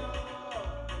New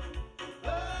York.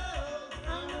 Oh,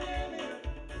 I'm an alien.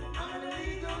 I'm an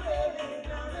illegal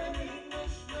alien. I'm an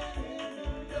Englishman in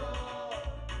New York.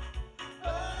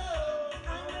 Oh,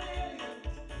 I'm an alien.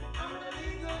 I'm an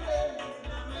illegal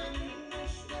alien. I'm an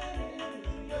Englishman in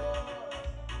New York.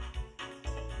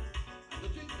 I go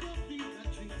drink coffee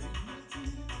and drink tea, my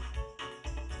tea.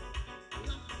 I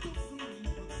like to talk some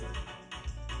people side.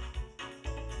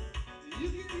 You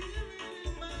can hear me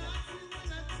in my accent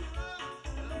when I talk.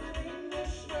 I'm an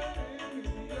Englishman in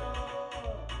New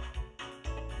York.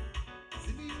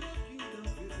 See me walking down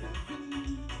Fifth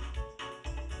Avenue.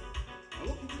 I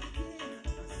walk with the king at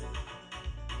my side.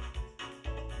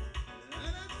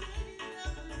 And I take it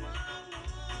everywhere I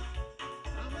walk.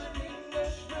 I'm an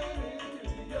Englishman in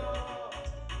New York.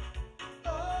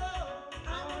 Oh,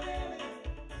 I'm an alien.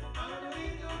 I'm an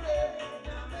illegal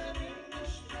alien. I'm an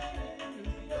Englishman in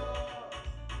New York.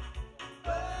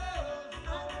 Oh,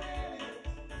 I'm an alien.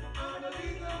 I'm an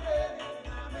illegal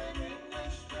alien. I'm an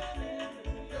Englishman in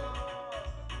New York.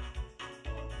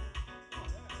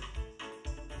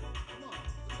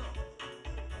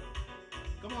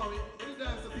 Come on, where the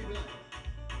dance people at?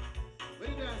 Where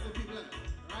the dance people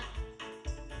at? Alright?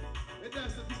 Where the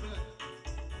dance people at?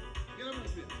 Get a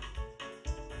move here.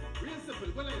 Real simple,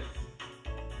 go like this.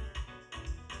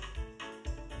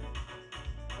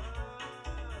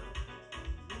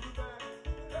 Move it back.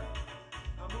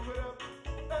 I move it up.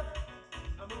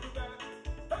 I move it back.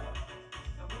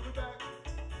 I move it back.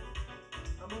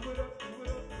 I move it up, move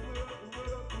it up, move it up, move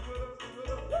it up, move it up, move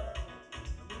it up.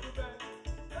 I move it back.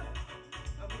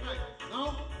 I move it back.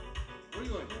 Now, where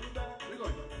you going? Move it back. Where you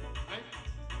going? Right?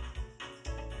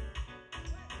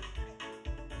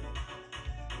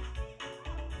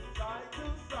 Side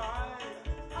to side.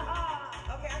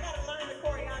 Okay, I gotta learn the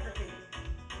choreography.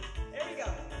 There we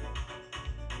go.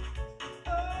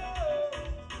 Oh.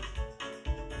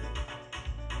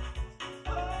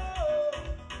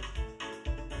 Oh.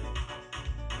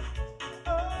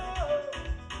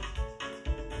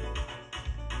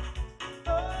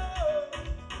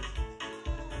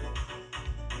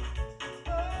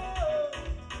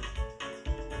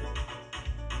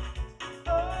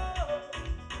 Oh.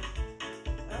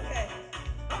 Okay.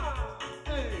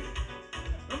 Hey,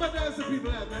 where my dancing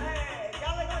people at, man? Hey,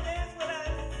 y'all are gonna dance with us.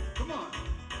 Come on,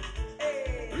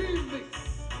 Hey. remix.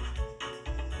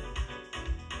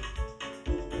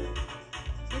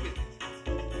 Make it.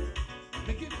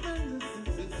 Make it fun, this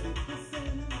is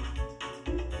 50%.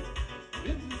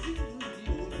 If you see what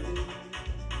you will do.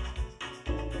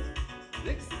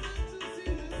 Next time to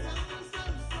see the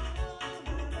sound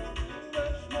of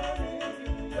Englishman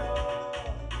in New York.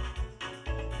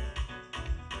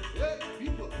 Hey,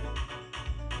 people.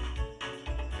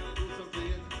 Gotta do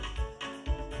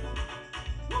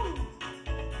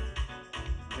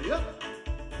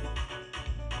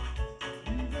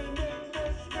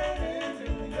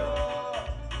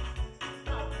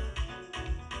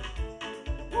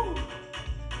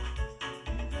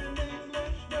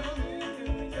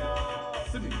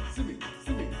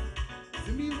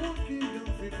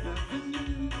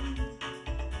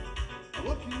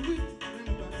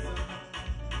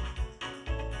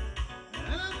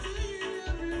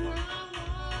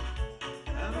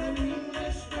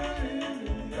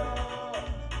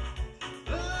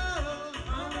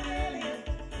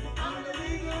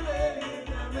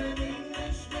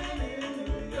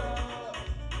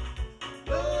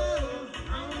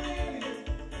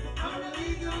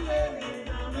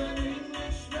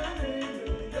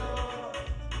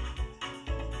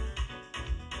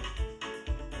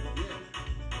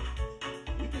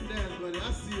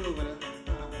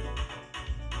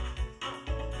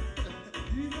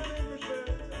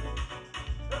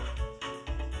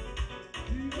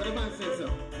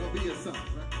be yourself,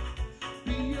 right?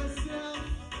 Be yourself,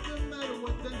 no matter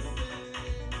what they say.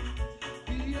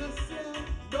 Be yourself,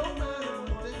 no matter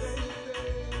what they say.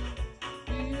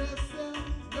 Be yourself,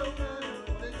 no matter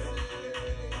what they say.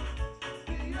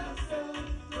 Be yourself,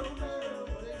 no matter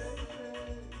what they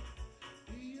say.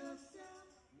 Be yourself,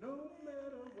 no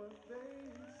matter what they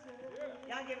say.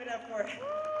 Y'all give it up for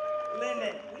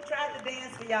Lyndon. We tried to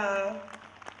dance for y'all.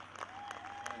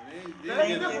 That's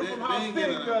different from how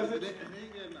Sting does it.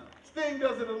 Sting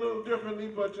does it a little differently,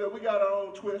 but we got our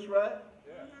own twist, right?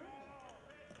 Yeah.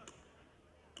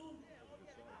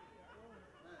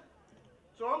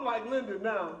 So I'm like Lyndon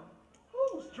now.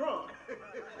 Who's drunk? Why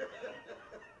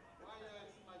you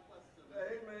asking my question?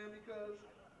 Hey, man, because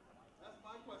That's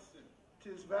my question.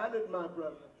 'tis valid, my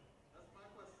brother. That's my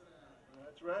question to ask.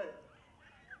 That's right.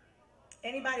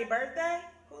 Anybody birthday?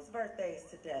 Whose birthday is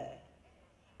today?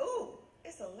 Ooh,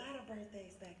 it's a lot of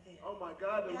birthdays back there. Oh, my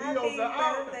God, the Happy Leos are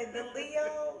out. birthday, the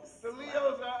Leos. The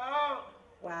Leos are out.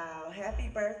 Wow, happy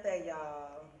birthday,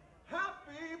 y'all.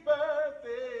 Happy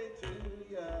birthday to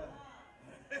ya.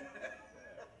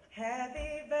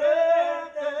 Happy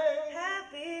Birthday.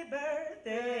 Happy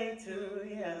birthday to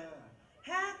ya.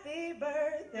 Happy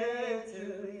birthday to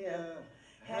ya.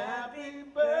 Happy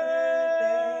birthday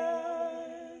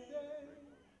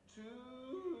to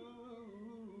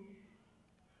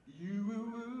you.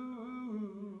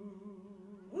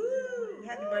 Woo!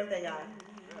 Happy birthday, y'all.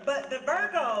 But the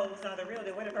Virgos are the real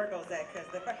deal. Where the Virgos at? Cause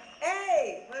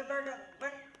hey, what Virgo?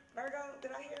 Virgo?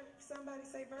 Did I hear somebody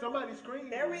say Virgo? Somebody screamed.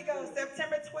 There we go.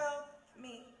 September 12th,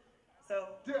 me. So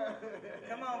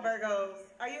come on, Virgos.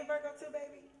 Are you a Virgo too,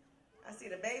 baby? I see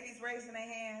the babies raising their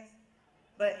hands.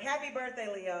 But happy birthday,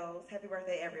 Leos. Happy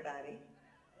birthday, everybody.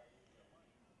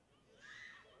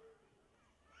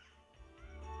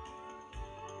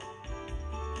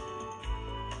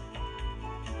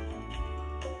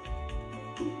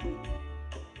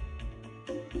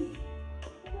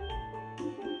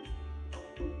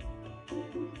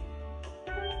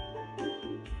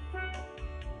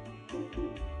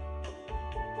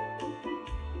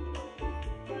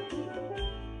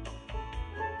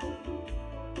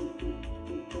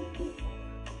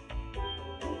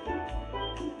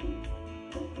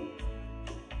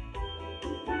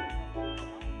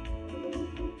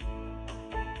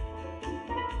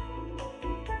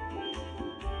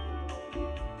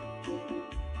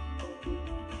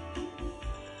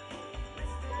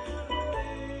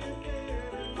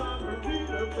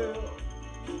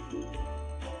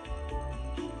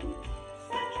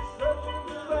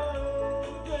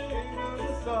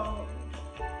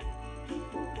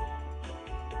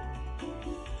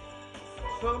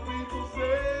 Some people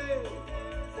say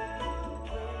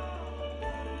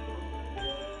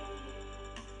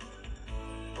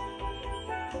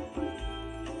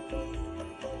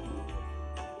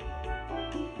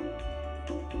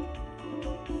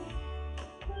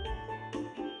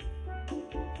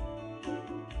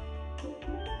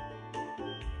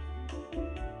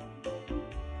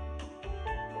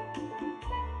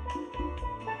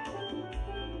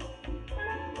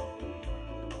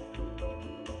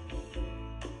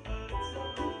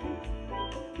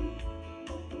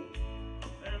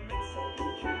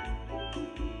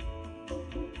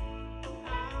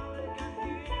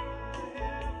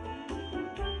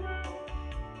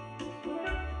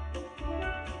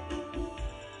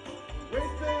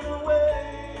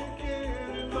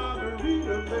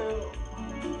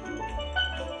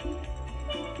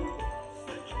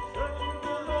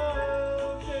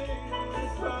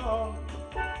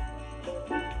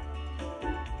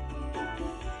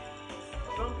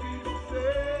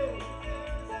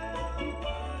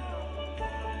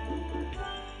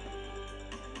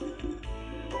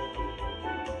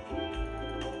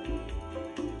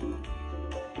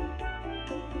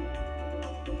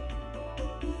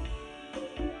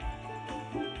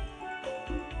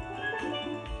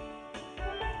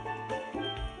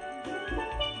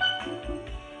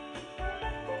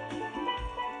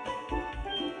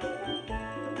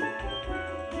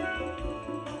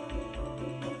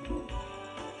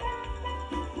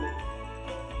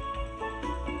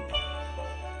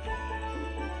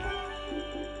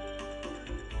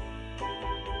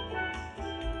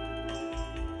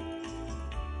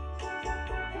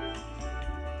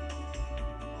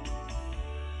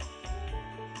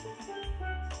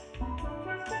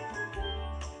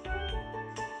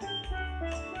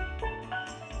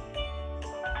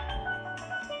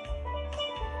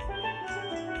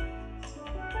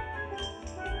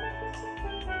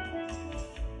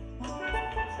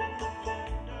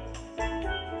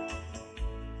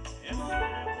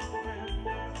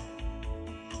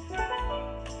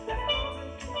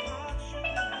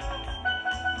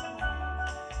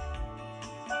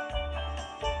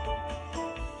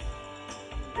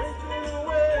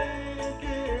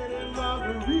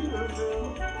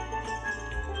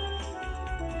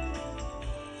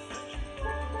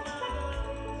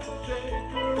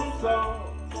sacred song.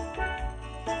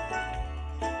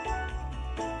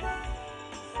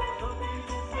 Some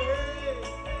people say,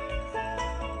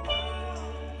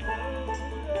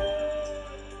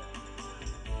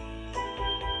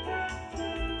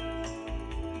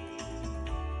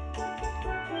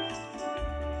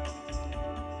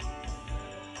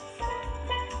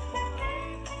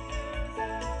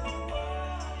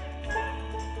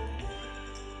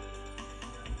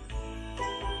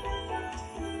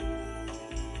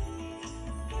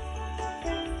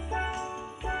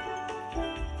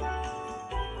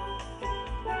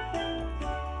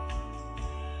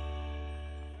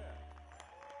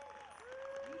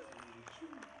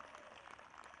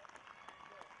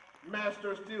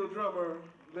 Master steel drummer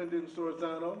Lyndon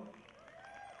Sorzano.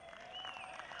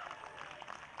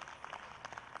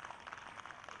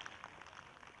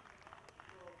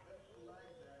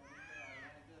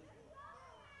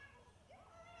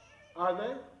 Are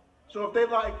they? So if they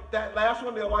like that last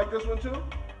one, they'll like this one too?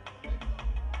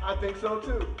 I think so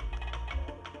too.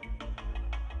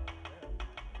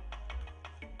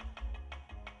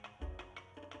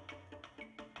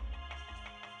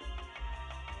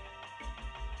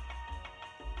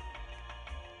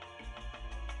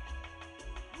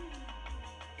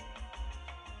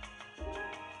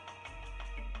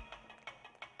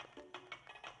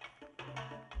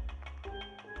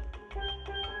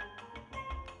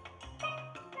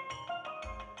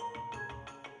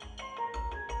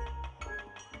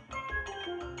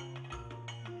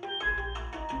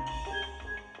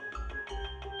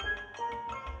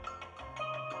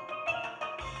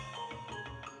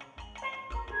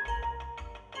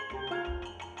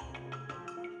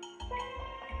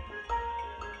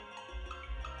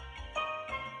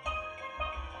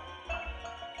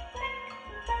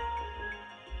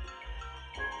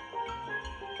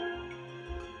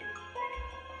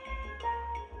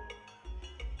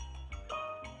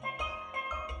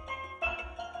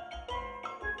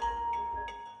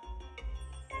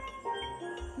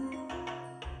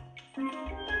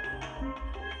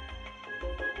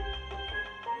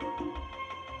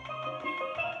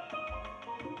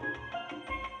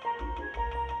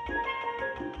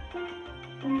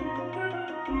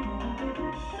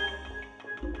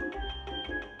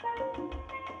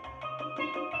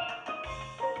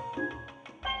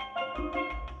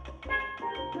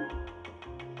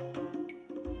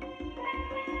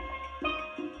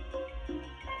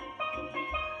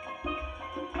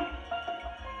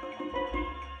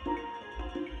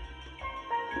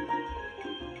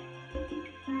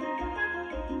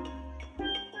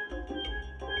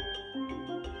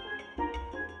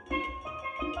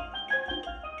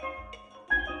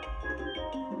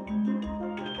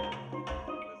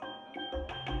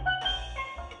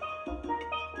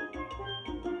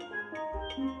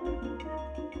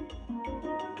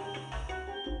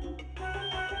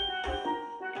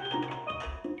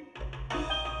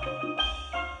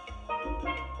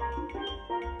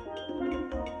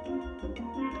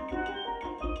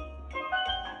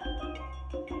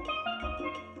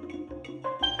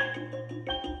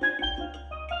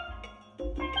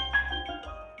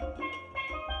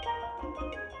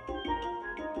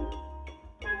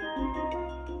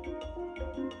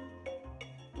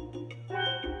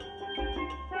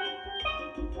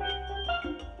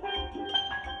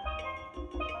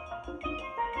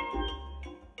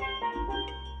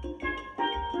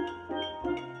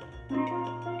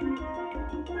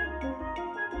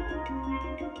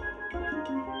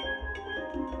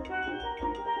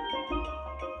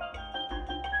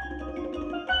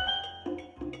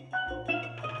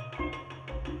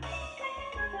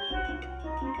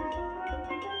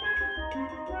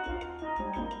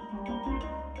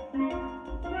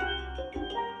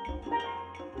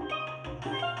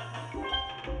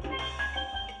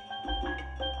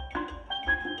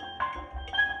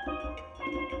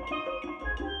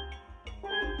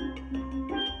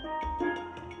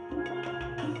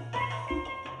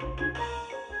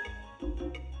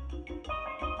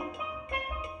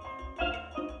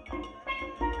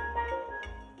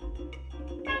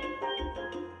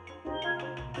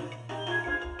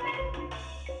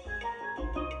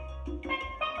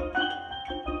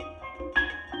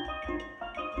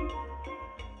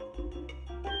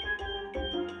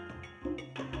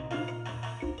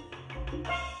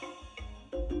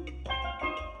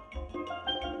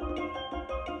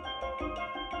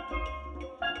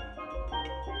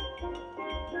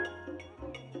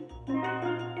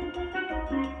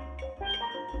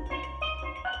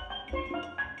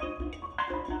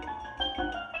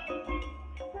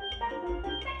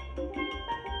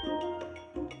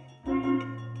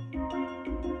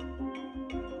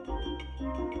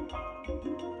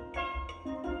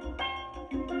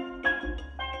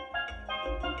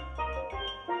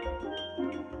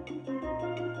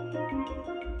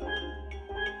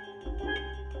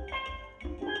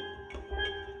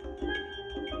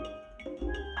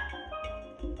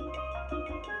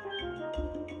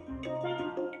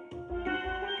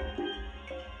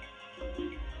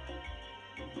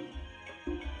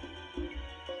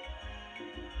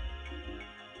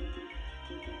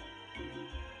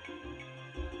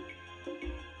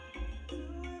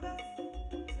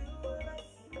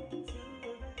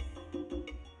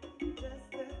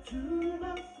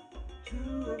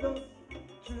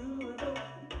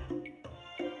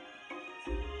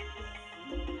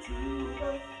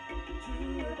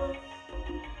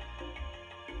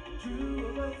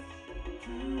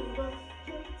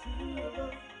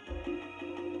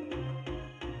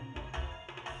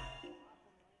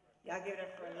 Y'all give it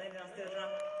up for Lyndon on steel drum.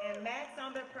 And Max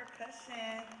on the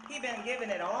percussion. He been giving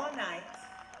it all night.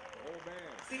 Oh, man.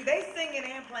 See, they singing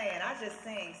and playing. I just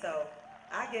sing, so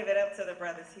I give it up to the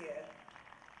brothers here.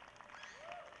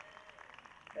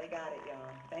 They got it,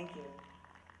 y'all. Thank you.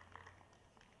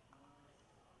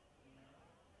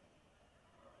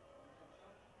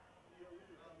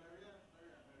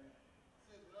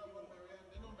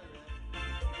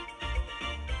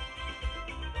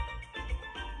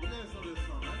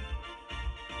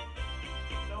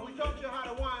 Now, we taught you how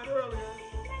to whine earlier.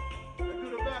 And do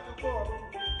the back and forth.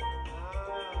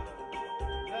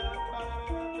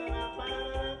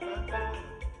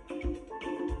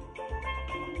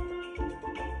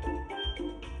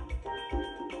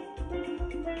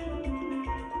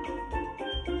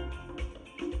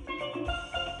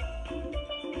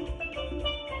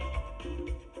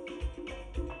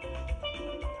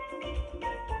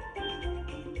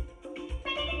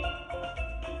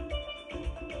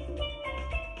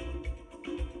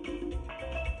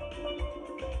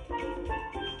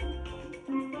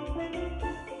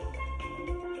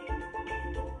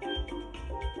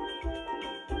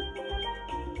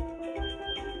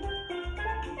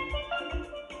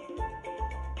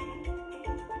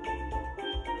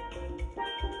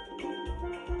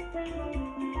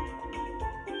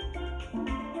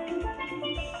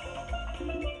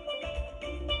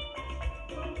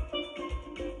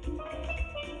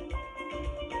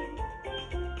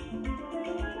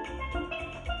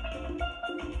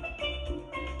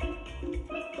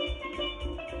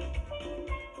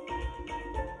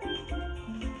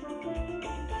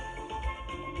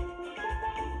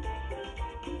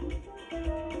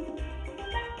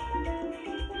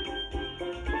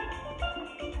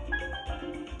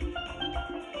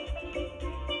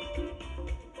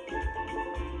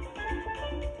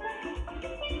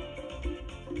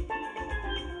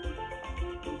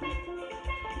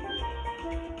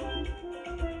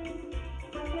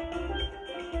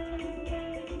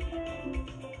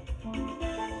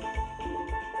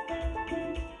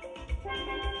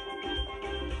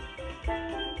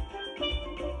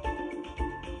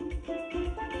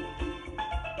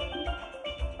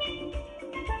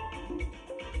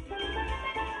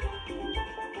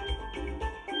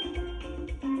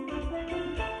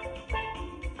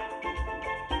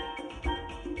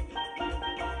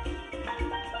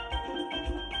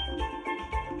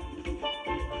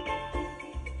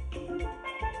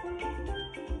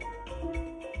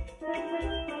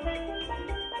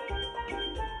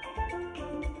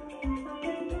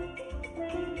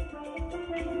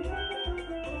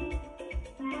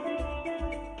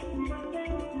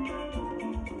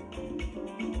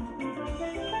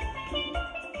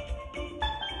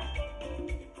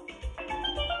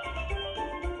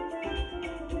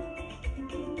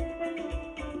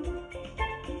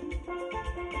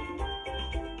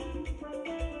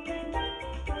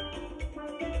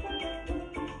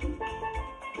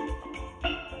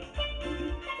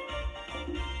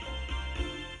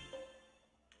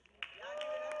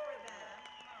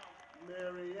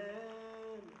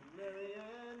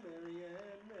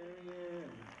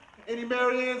 Any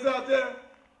Mariannes out there?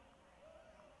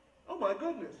 Oh my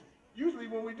goodness. Usually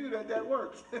when we do that, that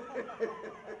works. Were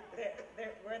there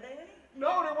any?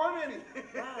 No, there weren't any.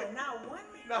 Wow, not one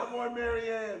Marianne? Not one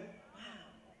Marianne.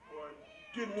 Wow. Or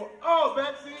getting one. Oh,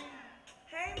 Betsy.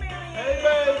 Hey, Marianne. Hey,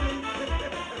 baby.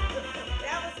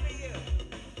 That was for you.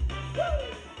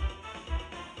 Woo.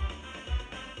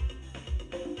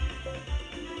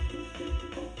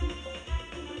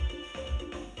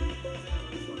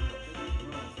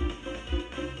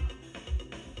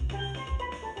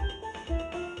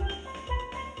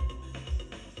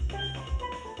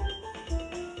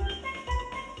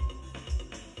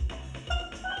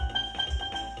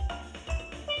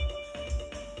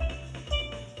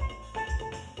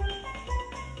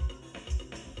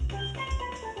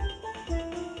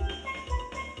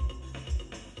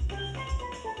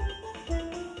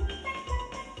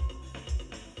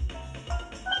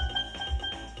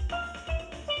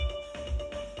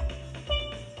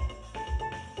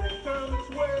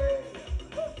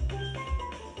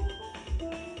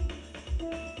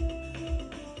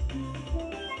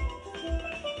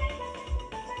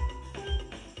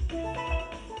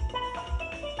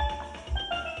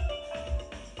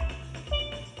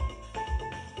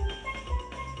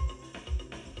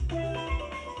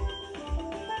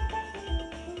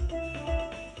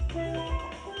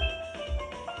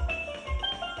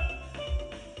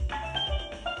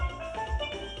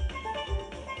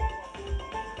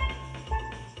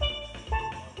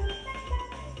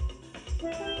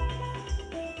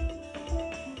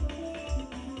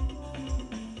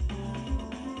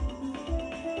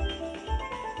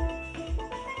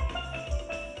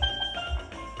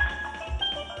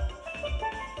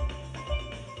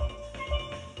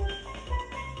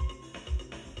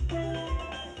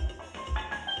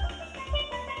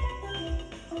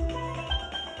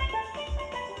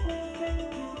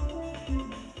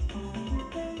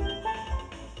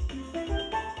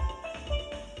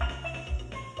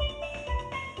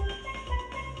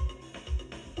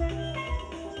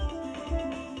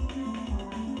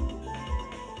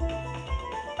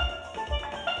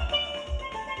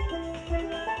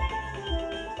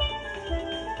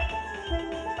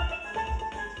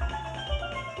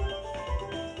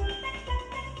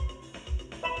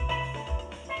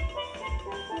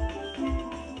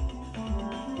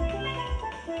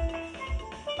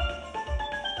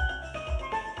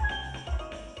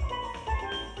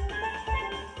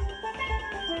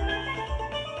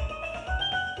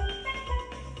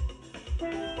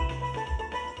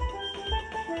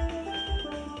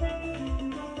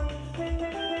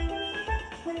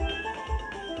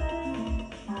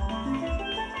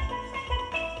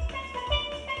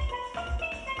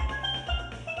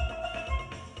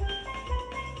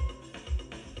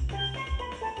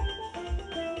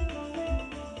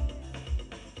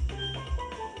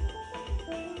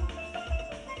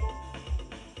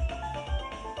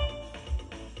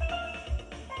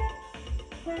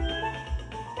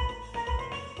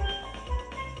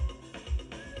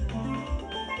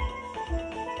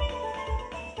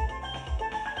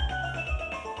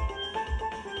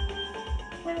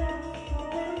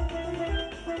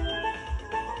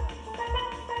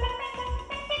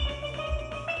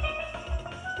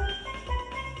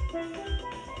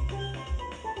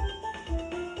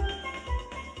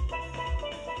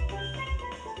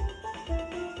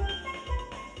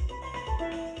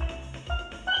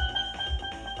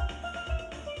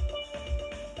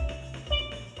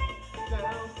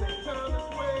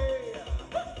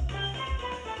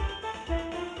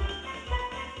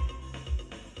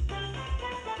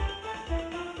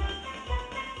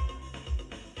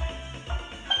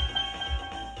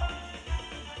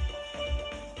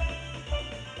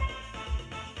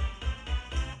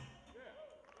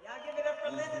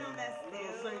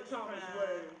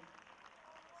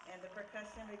 the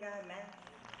percussion we got, Matt.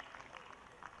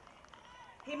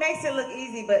 He makes it look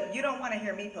easy, but you don't want to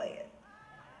hear me play it.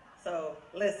 So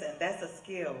listen, that's a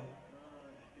skill.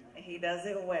 And he does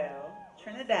it well.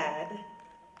 Trinidad. So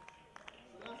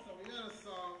that's we got a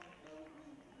song that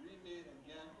we remade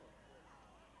again.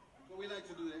 But we like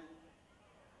to do that.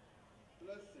 So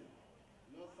let's sing.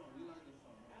 Your song. You like this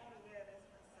song, right? Oh, yeah, that's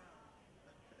my song.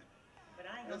 But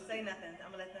I ain't gonna say nothing. I'm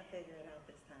gonna let them figure it out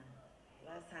this time.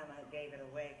 Last time I gave it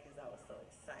away because I was so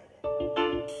excited.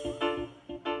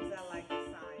 'Cause I like this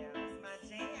song, y'all. It's my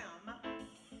jam.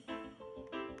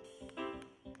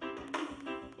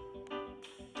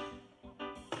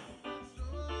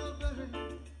 Strawberry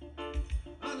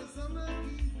on a summer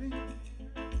evening.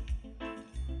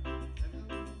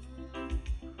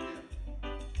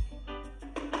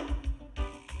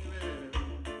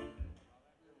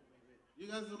 You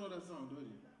guys don't know that song, do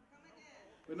you?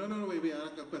 But no, wait, I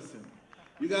got a question.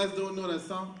 You guys don't know that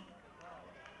song?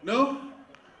 No?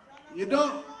 You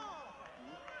don't?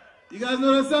 You guys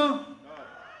know that song?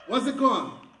 What's it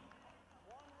called?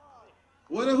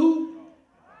 What a who?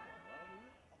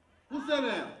 Who said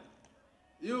that?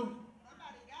 You?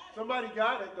 Somebody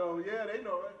got it though. Yeah, they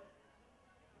know it.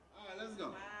 All right, let's go.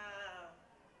 Wow.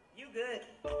 You good,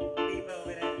 deep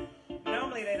over there.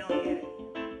 Normally they don't get it.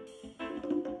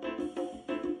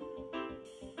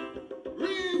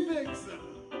 Remix.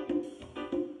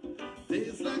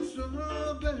 Tastes like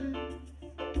strawberry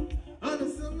on a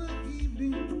summer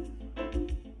evening,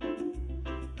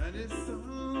 and it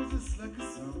sounds just like a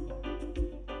song.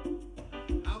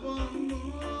 I want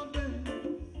more,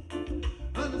 baby,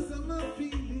 on a summer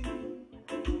feeling.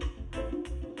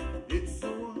 It's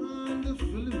so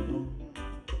wonderfully warm.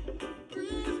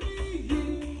 Breathe me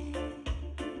in,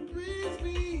 breathe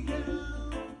me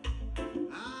out.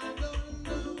 I don't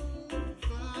know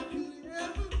if I could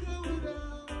ever go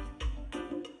without.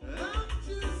 I'm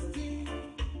just thinking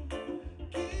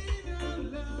out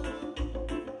loud.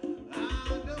 I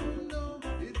don't know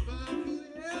if I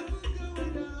could ever go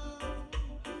without.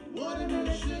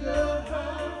 Watermelon sugar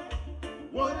high,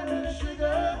 watermelon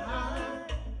sugar high,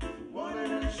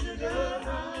 watermelon sugar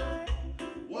high,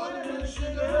 watermelon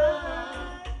sugar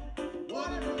high,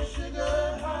 watermelon sugar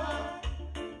high,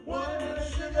 watermelon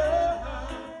sugar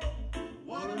high,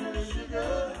 watermelon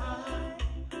sugar high,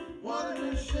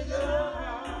 watermelon sugar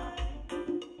high.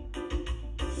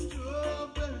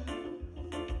 Strawberry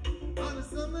on a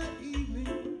summer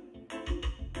evening,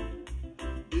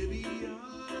 baby,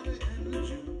 you're the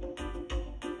energy.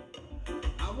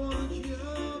 I want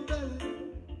your belly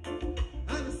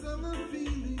and a summer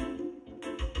feeling,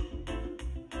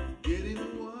 getting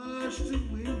washed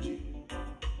away in you.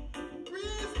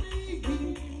 Breathe me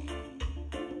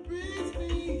in, breathe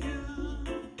me out.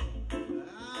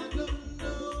 I don't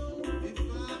know if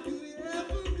I could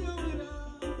ever go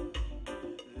without.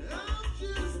 I'm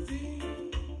just thinking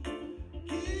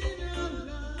out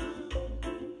loud.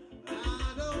 I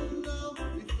don't know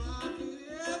if I could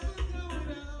ever go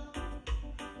without.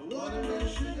 Watermelon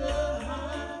sugar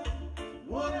high,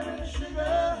 watermelon sugar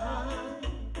high,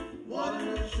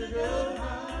 watermelon sugar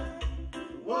high,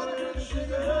 watermelon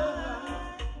sugar high,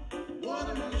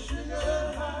 watermelon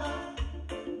sugar high,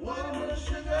 watermelon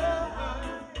sugar high,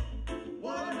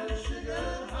 watermelon sugar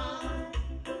high,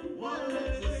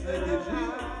 watermelon sugar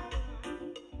high.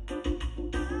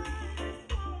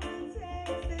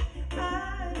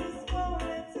 I just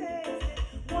wanna taste it.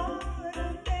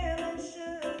 Watermelon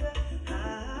sugar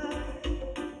high.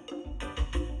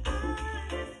 I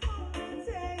just wanna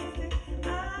taste it. I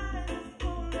just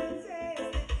wanna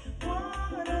taste it.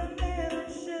 Watermelon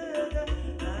sugar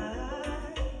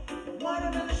high.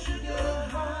 Watermelon sugar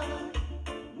high,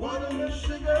 watermelon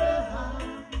sugar high,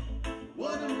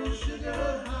 watermelon sugar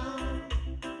high,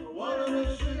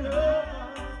 watermelon sugar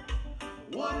high,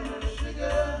 watermelon sugar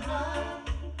high,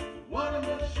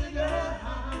 watermelon sugar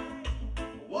high,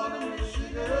 watermelon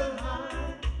sugar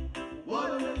high,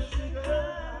 watermelon sugar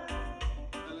high.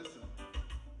 Now listen,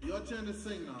 your turn to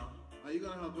sing now. Are you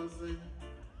gonna help us sing?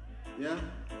 Yeah?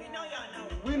 We know y'all know.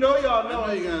 We know y'all I know.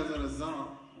 know you guys know the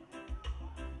song.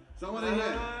 So I want to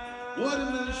hear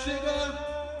watermelon sugar,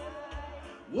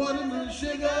 watermelon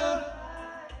sugar,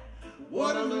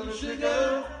 watermelon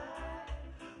sugar,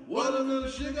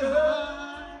 watermelon sugar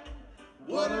high,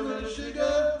 watermelon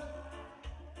sugar,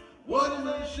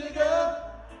 watermelon sugar,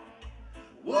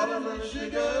 watermelon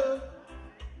sugar,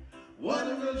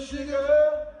 watermelon sugar.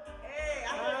 Hey,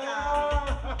 I heard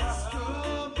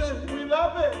y'all. Strawberry, We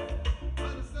love it. on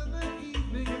a summer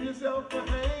evening, Give yourself a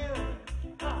hand.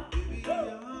 baby, you're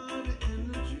the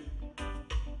energy.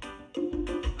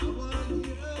 I want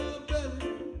your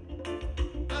belly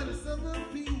on a summer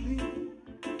feeling,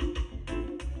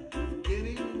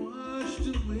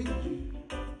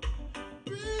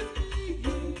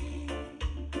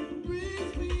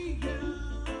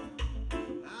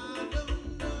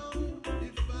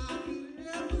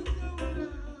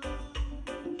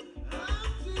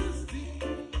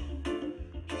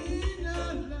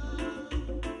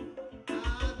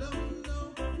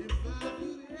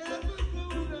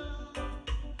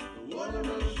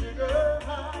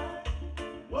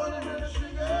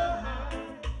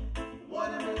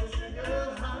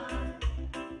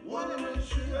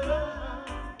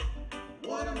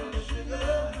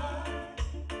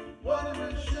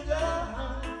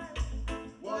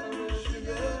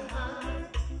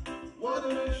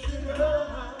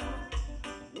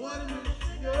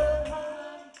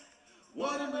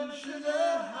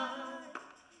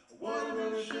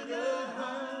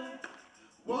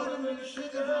 Watermelon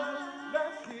sugar high.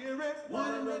 Let's hear it.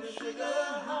 Watermelon sugar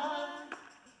high.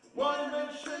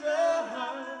 Watermelon sugar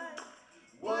high.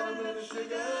 Watermelon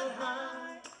sugar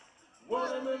high.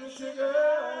 Watermelon sugar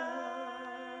high.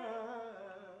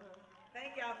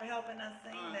 Thank y'all for helping us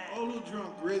sing that. All who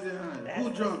drunk, raise your hand. That's Who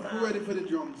the drunk? song. Who ready for the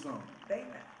drunk song?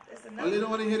 It's Oh, you another. don't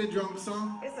want to hear the drunk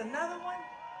song? It's another one.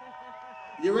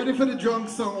 You ready for the drunk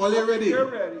song? All you ready? They're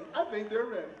ready. I think they're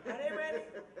ready. Are they ready?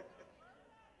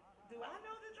 Do I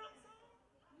know the drum song?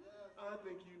 I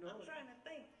think you know I'm it. trying to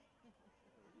think.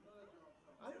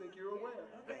 I think you're aware.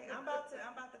 Okay, I'm about to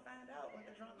find out what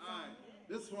the drum All song right.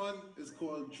 is. This one is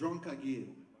called Drunk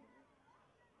Again.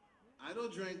 I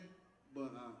don't drink,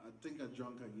 but I think I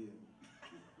drunk again.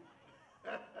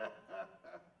 I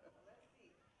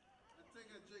think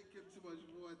I drinking too much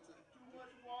water. Too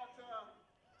much water.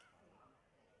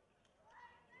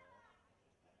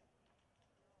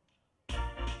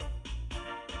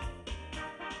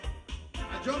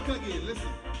 I drunk again. Listen.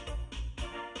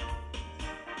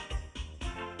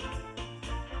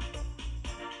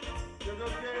 Drunk I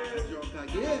again. drunk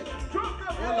again. Drunk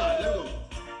again. Hold on. Let's go.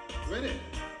 Ready?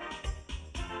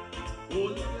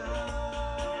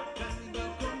 Hola, carnival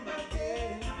come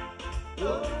again.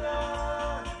 Hola,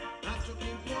 I drunk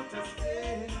in Port of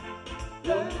Spain.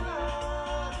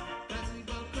 Hola,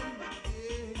 carnival come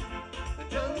again.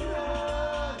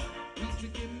 Hola, we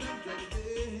drinking and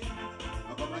driving.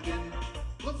 I come again.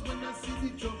 'Cause when I see the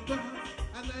jumpers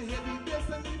and I hear the bass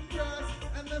and the brass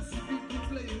and I see people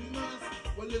playing mass,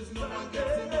 well, there's no one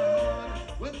getting on.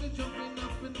 When we jumping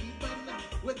up in the band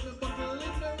with the bottle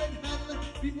in the right hand,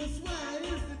 people swear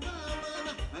it's the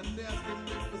barman and they asking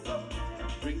me for some.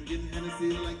 Drinking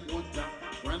Hennessy like water,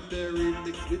 cranberry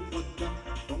mixed with vodka,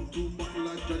 from 2 bottles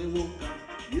of Johnny Walker.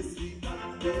 Yes, we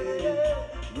Bombay,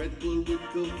 Red Bull with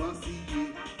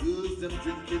Courvoisier. Girls them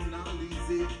drinking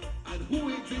Alizé, and who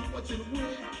ain't drink watching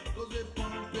way? 'Cause they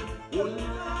pumping.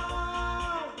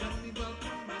 Hola, carnival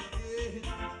come again.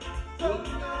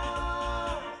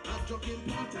 Hola, I'm drunk in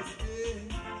Port of Spain.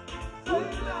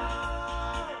 Hola,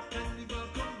 carnival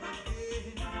come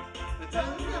again.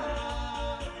 Tanga,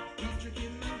 we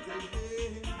drinking and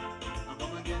driving. I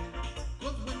come again.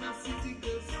 'Cause when I see the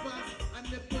girls pass and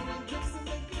they pouring drinks in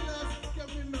the glass,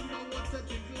 can't remember what I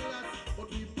drink last, but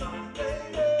we Bombay.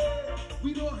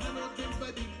 We don't have no drinks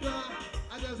by the bar.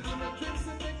 I just have no drinks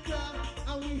in the car,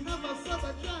 and we have a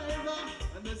summer driver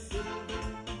and the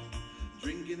serving.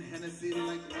 Drinking Hennessy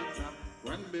like water,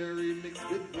 cranberry mixed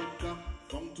with vodka,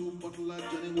 from 2 bottles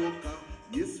of Johnny Walker.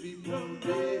 Yes, we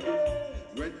Bombay.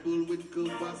 Red Bull with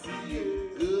Courvoisier.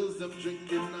 Girls them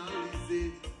drinking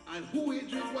Alizé, and who ain't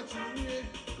drink what you wear?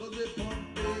 'Cause they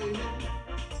Bombay.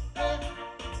 Hey,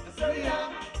 I say we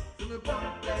are, so me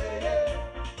Bombay.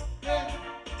 Hey,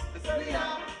 I say we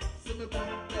are, so me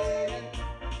Bombay.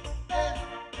 Hey,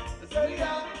 I say we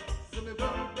are, so me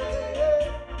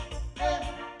Bombay. Hey,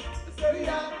 I say we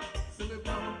are, so me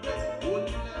Bombay.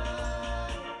 Hola,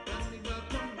 carnival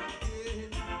come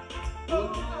again.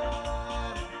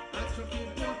 Hola, I drunk in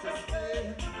Port of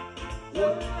Spain.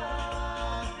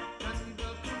 Hola,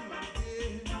 carnival come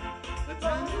again.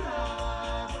 Tanga,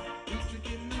 we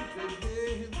drinking and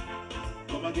driving.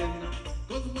 Come again.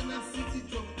 'Cause when I see the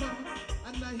drunkers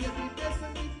and I hear the bass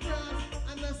and the brass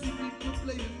and I see people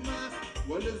playing mass,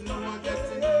 well, there's no one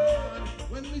getting on.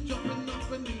 When we jumping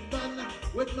up in the van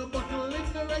with no bottle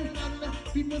in the right hand,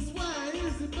 people swear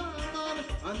it's the barman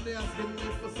and they asking me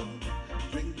for some.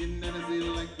 Drinking Hennessy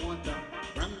like water,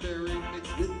 cranberry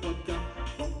mixed with vodka,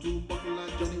 from 2 bottles of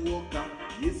Johnny Walker.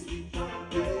 Yes, we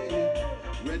Bombay.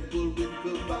 Red Bull with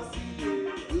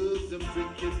Courvoisier. Girls them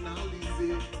drinking Alizé,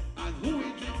 and who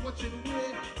ain't drink watching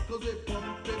way? 'Cause they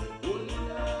pumping.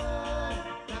 Hola,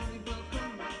 carnival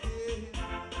come again.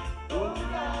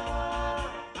 Hola,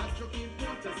 I drunk in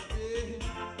Port of Spain.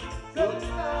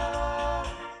 Hola,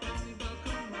 carnival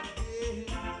come again.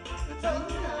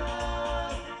 Tanga,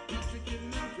 we drinking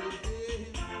and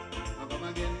driving. I come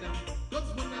again. 'Cause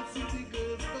when I see the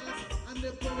girls pass and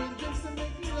they pouring drinks in the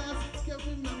glass, can't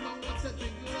remember what I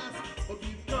drink last, but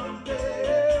we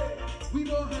Bombay. We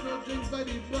don't have no drinks by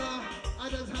the bar. I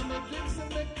just have no drinks in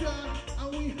the car, and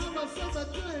we have a summer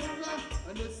driver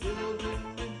and the serving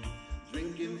me.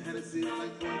 Drinking Hennessy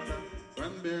like water,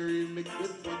 cranberry mixed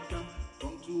with vodka,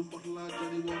 from 2 bottles of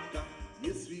Johnny Walker.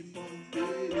 Yes, we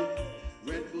Bombay.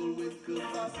 Red Bull with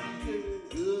Courvoisier.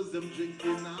 Girls them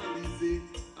drinking Alizé,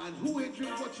 and who ain't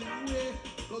drink watching way?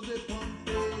 'Cause they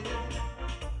Bombay.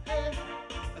 Hey,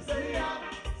 I say yeah,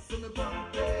 so me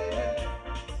Bombay.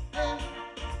 Hey,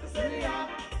 I say yeah,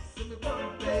 so me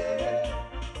Bombay.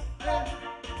 Hey,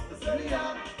 I say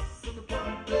yeah, so me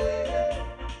Bombay.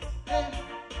 Hey,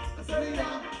 I say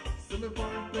yeah, me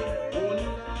pump it. Oh Lord,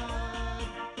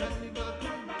 carnival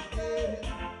come again.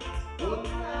 Oh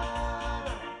Lord,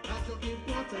 at your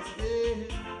important stay.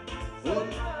 Oh Lord,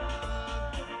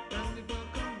 carnival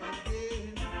come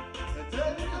again. I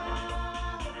tell you,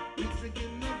 we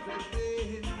drinking every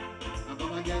day. I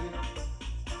come again.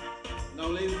 Now,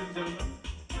 ladies and gentlemen,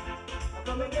 I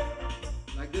come again.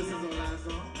 Like this is our last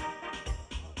song.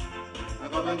 I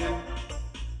come again.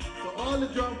 So all the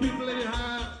drunk people in the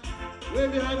house,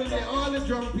 wave your hand in there. All the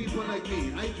drunk people like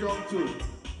me, I drunk too.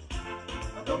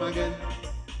 I come again.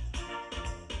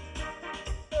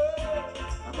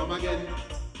 I come again.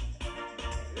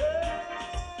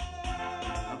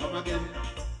 I come again.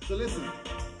 So listen,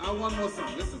 I have one more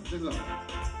song. Listen, listen.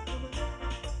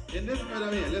 In this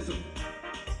rhythm here, listen.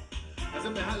 I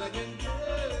said my hand again.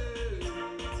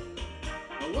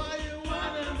 Why you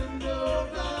wanna bend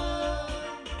over?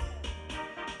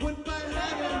 Put my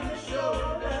hand on your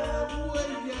shoulder. Oh,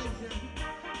 yeah, yeah.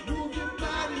 Move your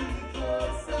body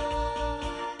closer.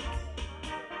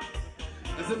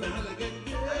 I said my hand again.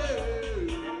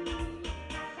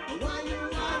 Why you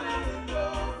wanna bend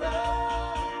over?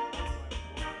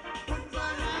 Put my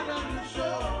hand on your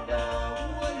shoulder.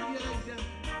 Oh, yeah, yeah.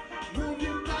 Move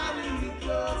your body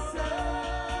closer.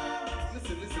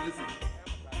 Listen, listen.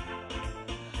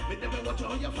 Me never watch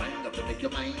how you find got to make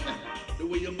your mind. The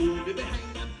way you move it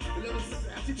behind. The little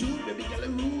sister attitude, baby girl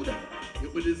rude. You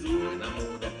put this zoo in a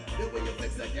mood. The way you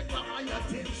flex like you grab my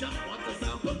attention. Want a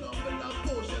sample of the love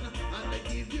potion. And I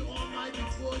give you all my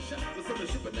devotion. For some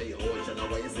ship in the ocean.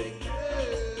 Why you say,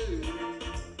 hey,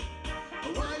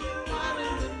 why you wanna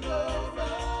bend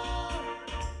over?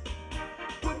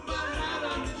 Put my hand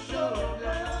on your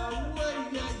shoulder. Oh,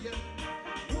 yeah, yeah.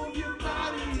 Move your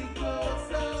body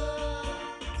closer.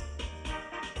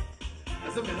 I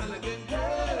said, me hand again.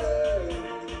 Hey,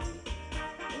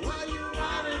 why you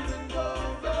wanna bend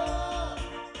over?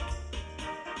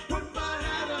 Put my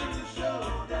hand on your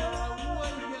shoulder. Oh,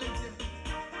 yeah, yeah.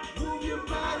 Move your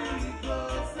body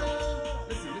closer.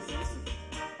 Listen.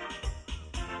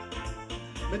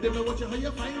 Me never watch how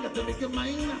you find got to make your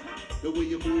mind. The way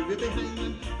you move it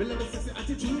behind. Below sexy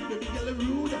attitude, baby girl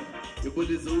rude. You put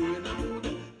this zoo in a mood.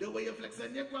 The way you flex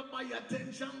and you grab my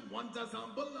attention. Want a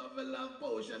sample of a love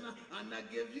potion. And I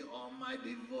give you all my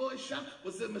devotion.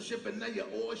 What's in my ship in your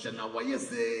ocean? Now what you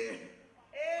say?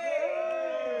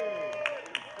 Hey!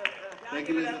 Thank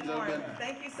you, ladies and gentlemen.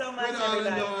 Thank you so much, Great Island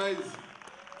everybody. noise.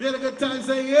 If you had a good time,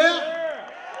 say yeah.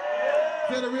 If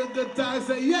you had a real good time,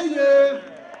 say yeah.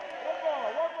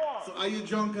 One more. So are you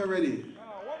drunk already?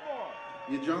 One more.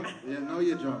 You drunk? Yeah, now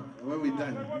you're drunk. When we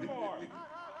done? One more.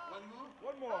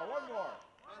 One more? One more.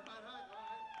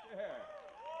 Yeah.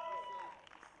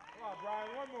 Come on, Brian,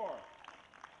 one more.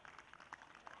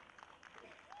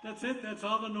 That's it? That's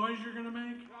all the noise you're going to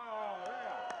make? Oh,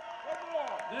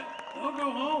 yeah. One more. They'll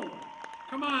go home.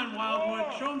 Come on,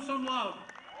 Wildwood. Show them some love.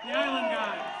 The Island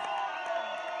guys.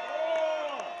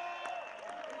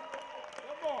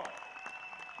 One more.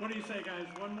 What do you say, guys?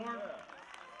 One more? Yeah.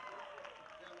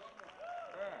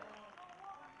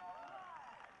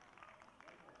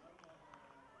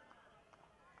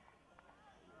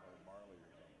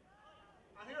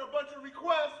 I hear a bunch of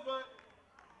requests, but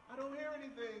I don't hear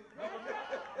anything.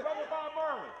 Brother Bob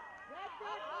Marley.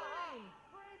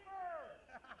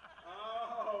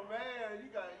 Oh man, you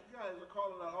guys are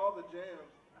calling out all the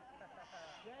jams.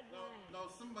 Now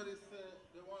somebody said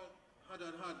they want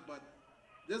hot, but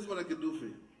this is what I can do for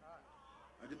you.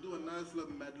 I can do a nice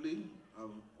little medley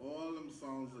of all them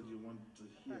songs that you want to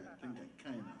hear. I think I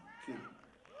kind of can.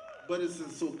 But it's in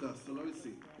soca, so let me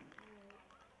see.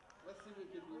 Let's see what we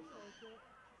can do.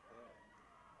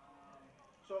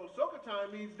 So soca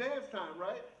time means dance time,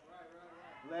 right?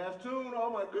 Right. Last tune, oh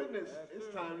my goodness,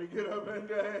 it's time to get up and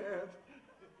dance.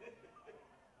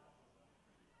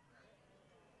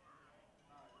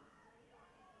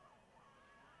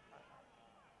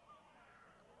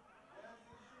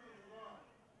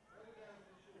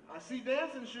 I see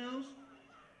dancing shoes.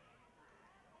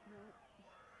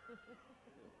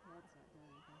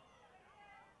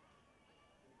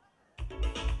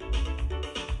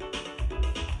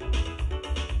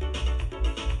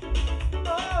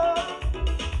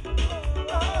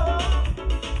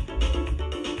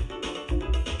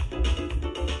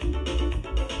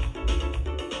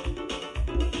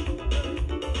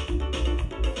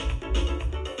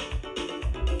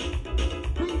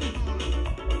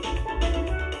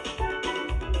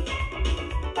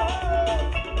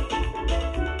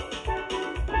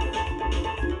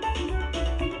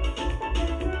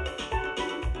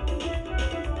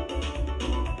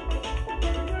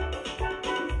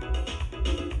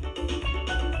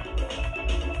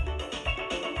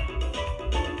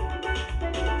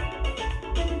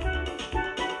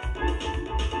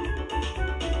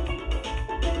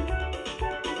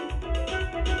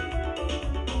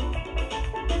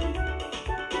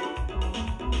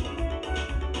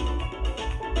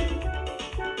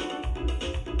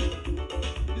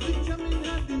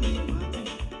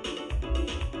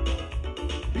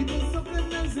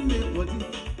 dancing her body.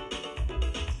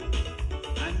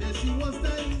 And then she was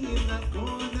dying in a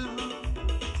corner,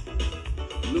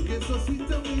 looking so sweet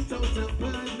and without a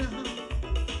partner.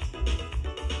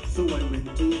 So I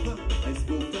went over, I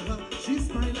spoke to her, she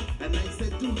smiled, and I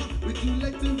said to her, would you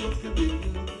like to rock and with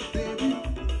me, baby?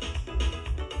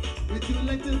 Would you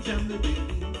like to jam the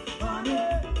baby, honey?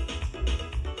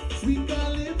 Sweet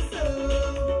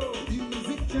calypso,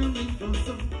 music jamming for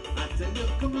some. I tell you,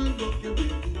 come on, rock your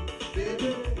baby,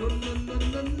 baby. No, no, no,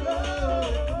 no, no.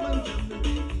 Come on, jam the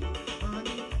baby,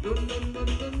 honey. No, no, no,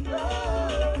 no, no.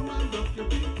 Come on, rock your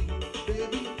baby,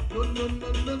 baby. No, no, no,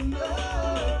 no, no.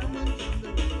 Come on, jam the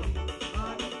baby,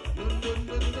 honey. No, no,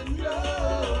 no, no, no.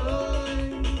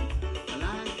 I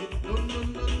like it. No, no,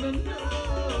 no, no, no.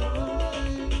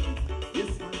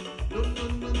 Yes, man. No, no,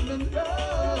 no, no, no.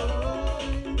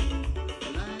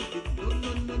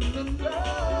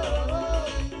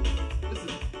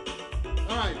 Listen.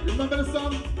 Alright, remember the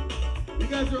song? You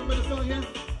guys remember the song here?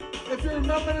 If you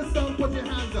remember the song, put your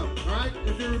hands up. Alright?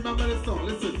 If you remember the song,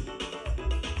 listen.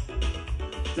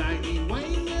 Tiny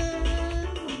whining,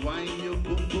 wine your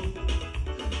boom boom.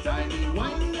 Tiny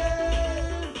whining,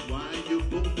 wine your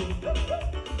boom boom.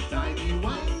 Tiny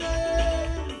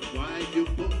whining, wine your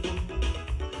boom boom.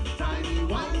 Tiny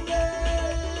whining,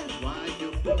 wine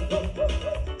your boom boom.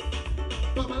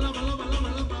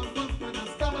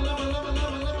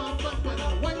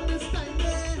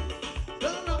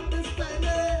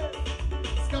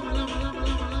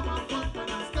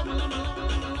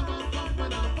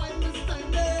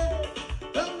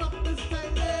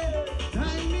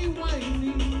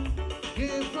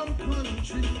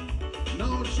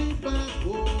 Now she back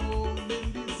home in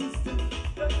the system.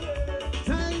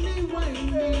 Tiny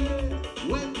whining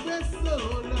when we're so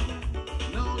long.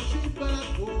 Now she back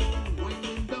home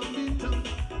winding down the town.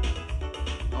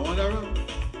 I wanna run,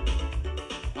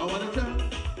 I wanna jump,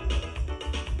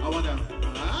 I wanna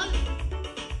hide.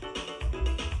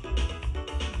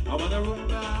 I wanna run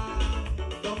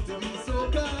down to be so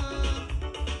calm.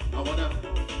 I wanna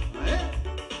hey.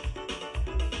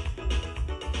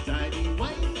 Tiny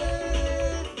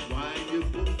whining, why you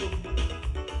boom boom?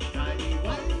 Tiny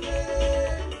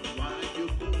whining, why you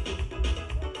boom boom?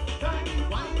 Tiny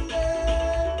whining,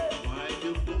 why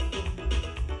you boom boom?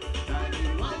 Tiny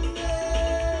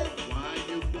whining, why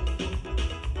you boom boom?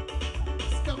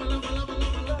 Scabba lava lava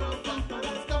lava lava bumpa,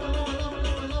 scabba lava lava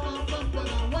lava lava bumpa.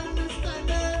 Wine this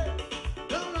tiny,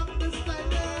 don't rock this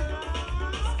tiny.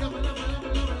 Scabba lava lava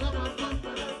lava lava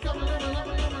bumpa, scabba lava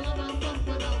lava lava lava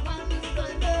bumpa. Wine this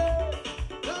tiny.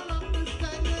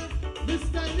 This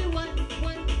tiny wine,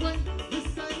 wine, wine. This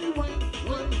tiny wine,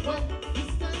 wine, wine.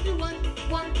 This tiny wine,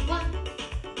 wine, wine.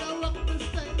 Now rock this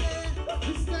tiny.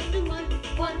 This tiny wine,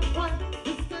 wine, wine.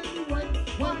 This tiny wine,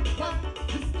 wine, wine.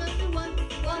 This tiny wine,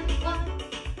 wine, wine.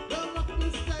 Now rock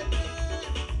this tiny.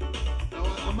 Now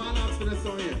I'm gonna ask for this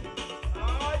song here.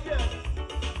 Ah, yes.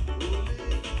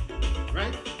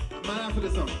 Right? I'm gonna ask for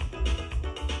this song.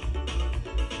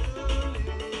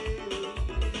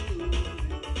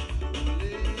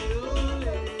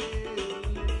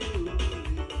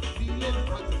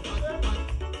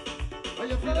 How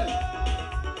you feeling?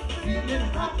 Feeling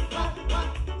hot, hot, hot.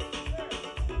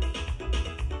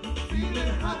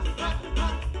 Feeling hot, hot,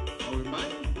 hot. Oh, remind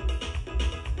me?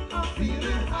 I'm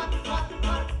feeling hot, hot,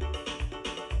 hot.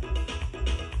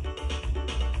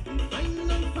 We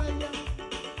mind on fire,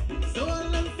 we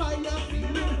soul on fire.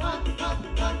 Feeling hot, hot,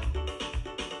 hot.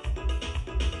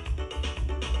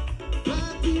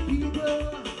 Party people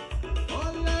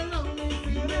all around me.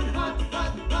 Feeling hot,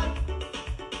 hot, hot.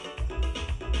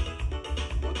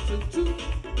 To do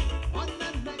on a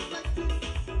night like this,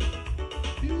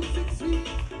 music sweet,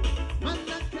 man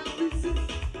that can't resist.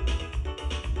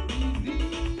 We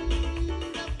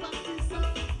need a party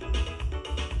song,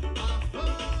 a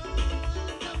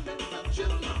fundamental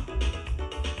chill.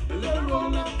 A little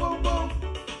roll up, boom boom,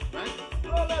 right?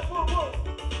 Roll up, boom, boom.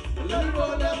 A little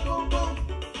roll up, boom boom.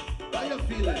 How you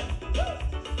feeling?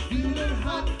 Feeling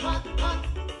hot, hot, hot.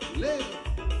 Live.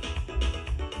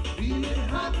 Feeling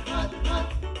hot, hot, hot.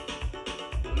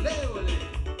 Ole, ole.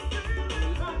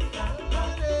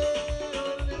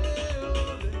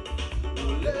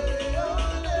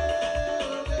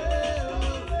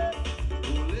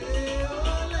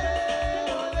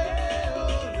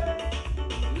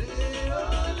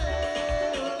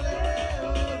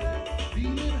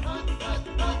 Feeling hot, hot,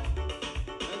 hot.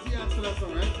 That's the answer to that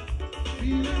song, right?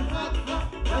 Feeling hot, hot.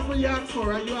 That's what you asked for,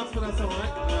 right? You asked for that song,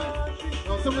 right? All right.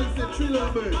 Now somebody said 3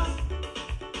 little birds.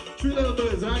 3 little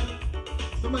birds, right?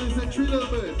 Somebody said 3 little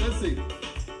birds. Let's see.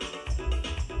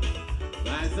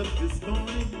 Rise up this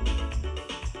morning.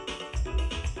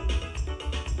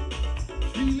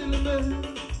 Three little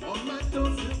birds on my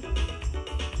doorstep,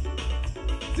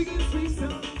 singing sweet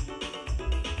song.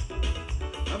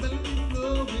 A melody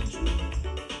flowing through.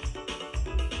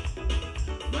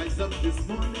 Rise up this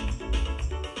morning,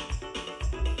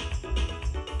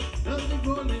 early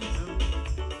rolling town.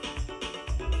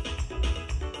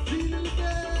 Three little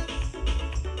birds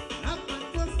at my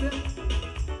doorstep,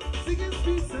 singing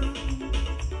sweet song.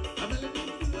 A melody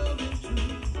flowing through.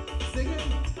 Singing,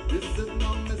 this is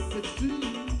my message to you.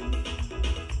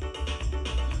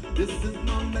 This is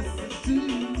my message to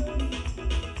you.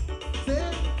 Say,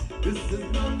 this is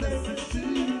my message to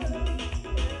you.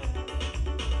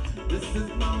 This is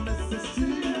my message to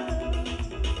you.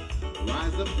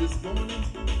 Rise up this morning,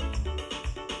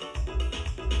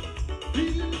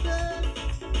 feeling dead,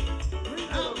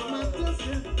 out my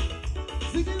doorstep,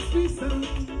 singing sweet song.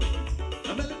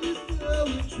 A melody's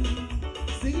flowing true.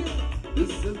 Singing,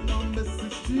 this is my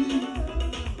message to you.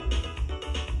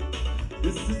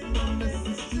 This is my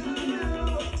message to you.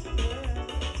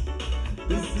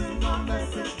 This is my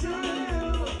message to you.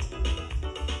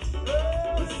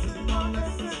 This is my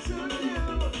message to you.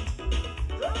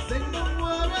 Say no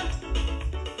worry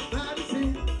about a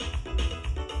thing,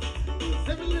 'cause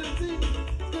every little thing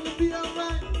is gonna be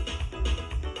alright.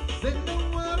 Say no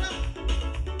worry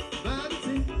about a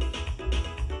thing,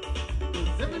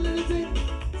 'cause every little thing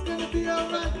is gonna be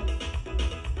alright.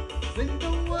 Say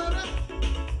no worry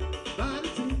about a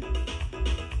thing,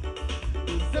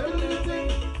 'cause every little thing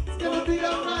is gonna be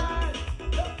alright.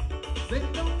 Say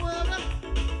no worry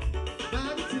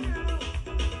about a thing,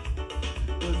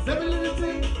 'cause every little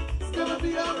thing is gonna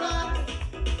be alright.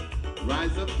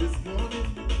 Rise up this morning,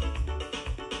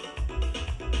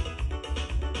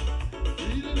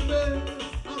 three little birds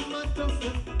on my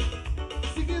doorstep,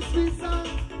 singing sweet song.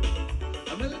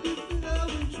 A melody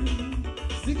flowing true.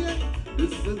 Singing,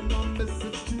 this is my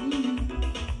message to you.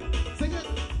 Sing it.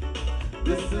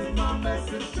 This is my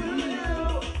message to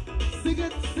you. Sing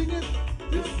it, sing it.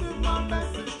 This is my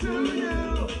message to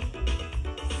you.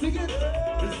 Sing it.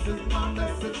 This is my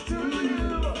message to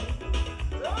you.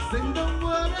 Sing, don't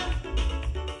worry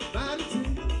about a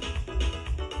thing,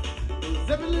 'cause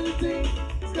every little thing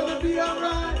is gonna be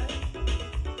alright.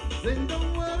 Sing,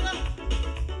 don't worry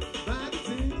about a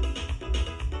thing,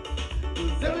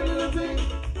 'cause every little thing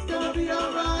is gonna be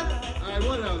alright. Alright,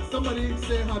 what else? Somebody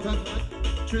say hot, hot, hot.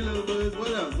 Three little birds.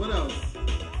 What else? What else?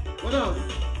 What else?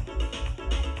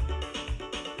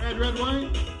 Red, red wine.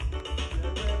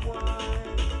 Red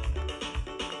wine.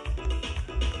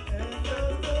 And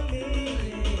just the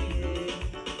meaning.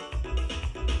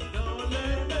 Don't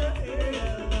let the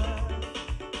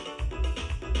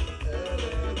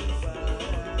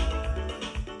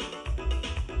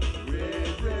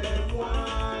Red red, red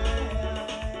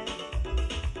wine.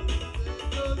 Stay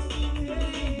close to me.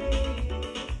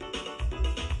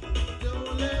 Don't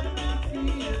let me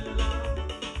feel alone.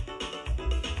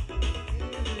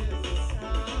 It is a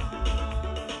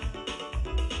sign.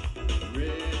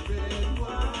 Red, red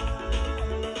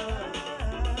wine.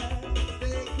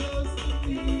 Stay close to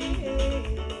me.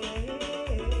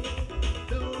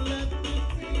 Don't let me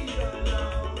feel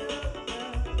alone.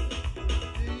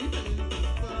 It is a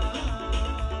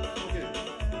sign. Okay.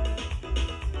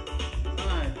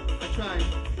 Alright, I tried.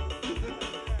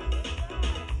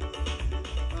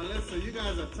 Listen, you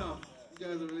guys are tough. You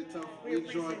guys are really tough. We We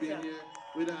enjoy appreciate being y'all. here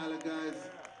with the other guys.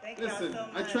 Thank y'all Listen, so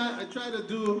I much. try to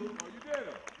do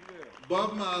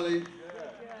Bob Marley,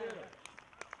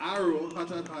 Arrow, Hot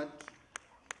Hot Hot,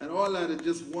 and all that in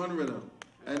just one rhythm.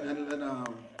 And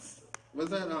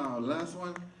what's that last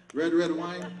one? Red Red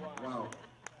Wine? Wow.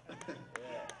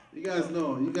 You guys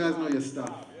know your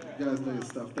stuff. You guys know your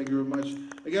stuff. Thank you very much.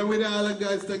 Again, with the island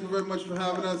guys, thank you very much for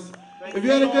having us. If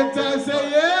you had a good time,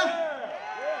 say yeah.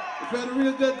 If you had a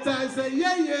really good time, say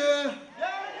yeah, yeah.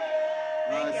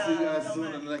 All right, see you guys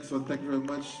soon on the next one. Thank you very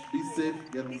much. Be safe.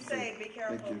 Get home Be safe. Be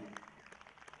careful. Thank you.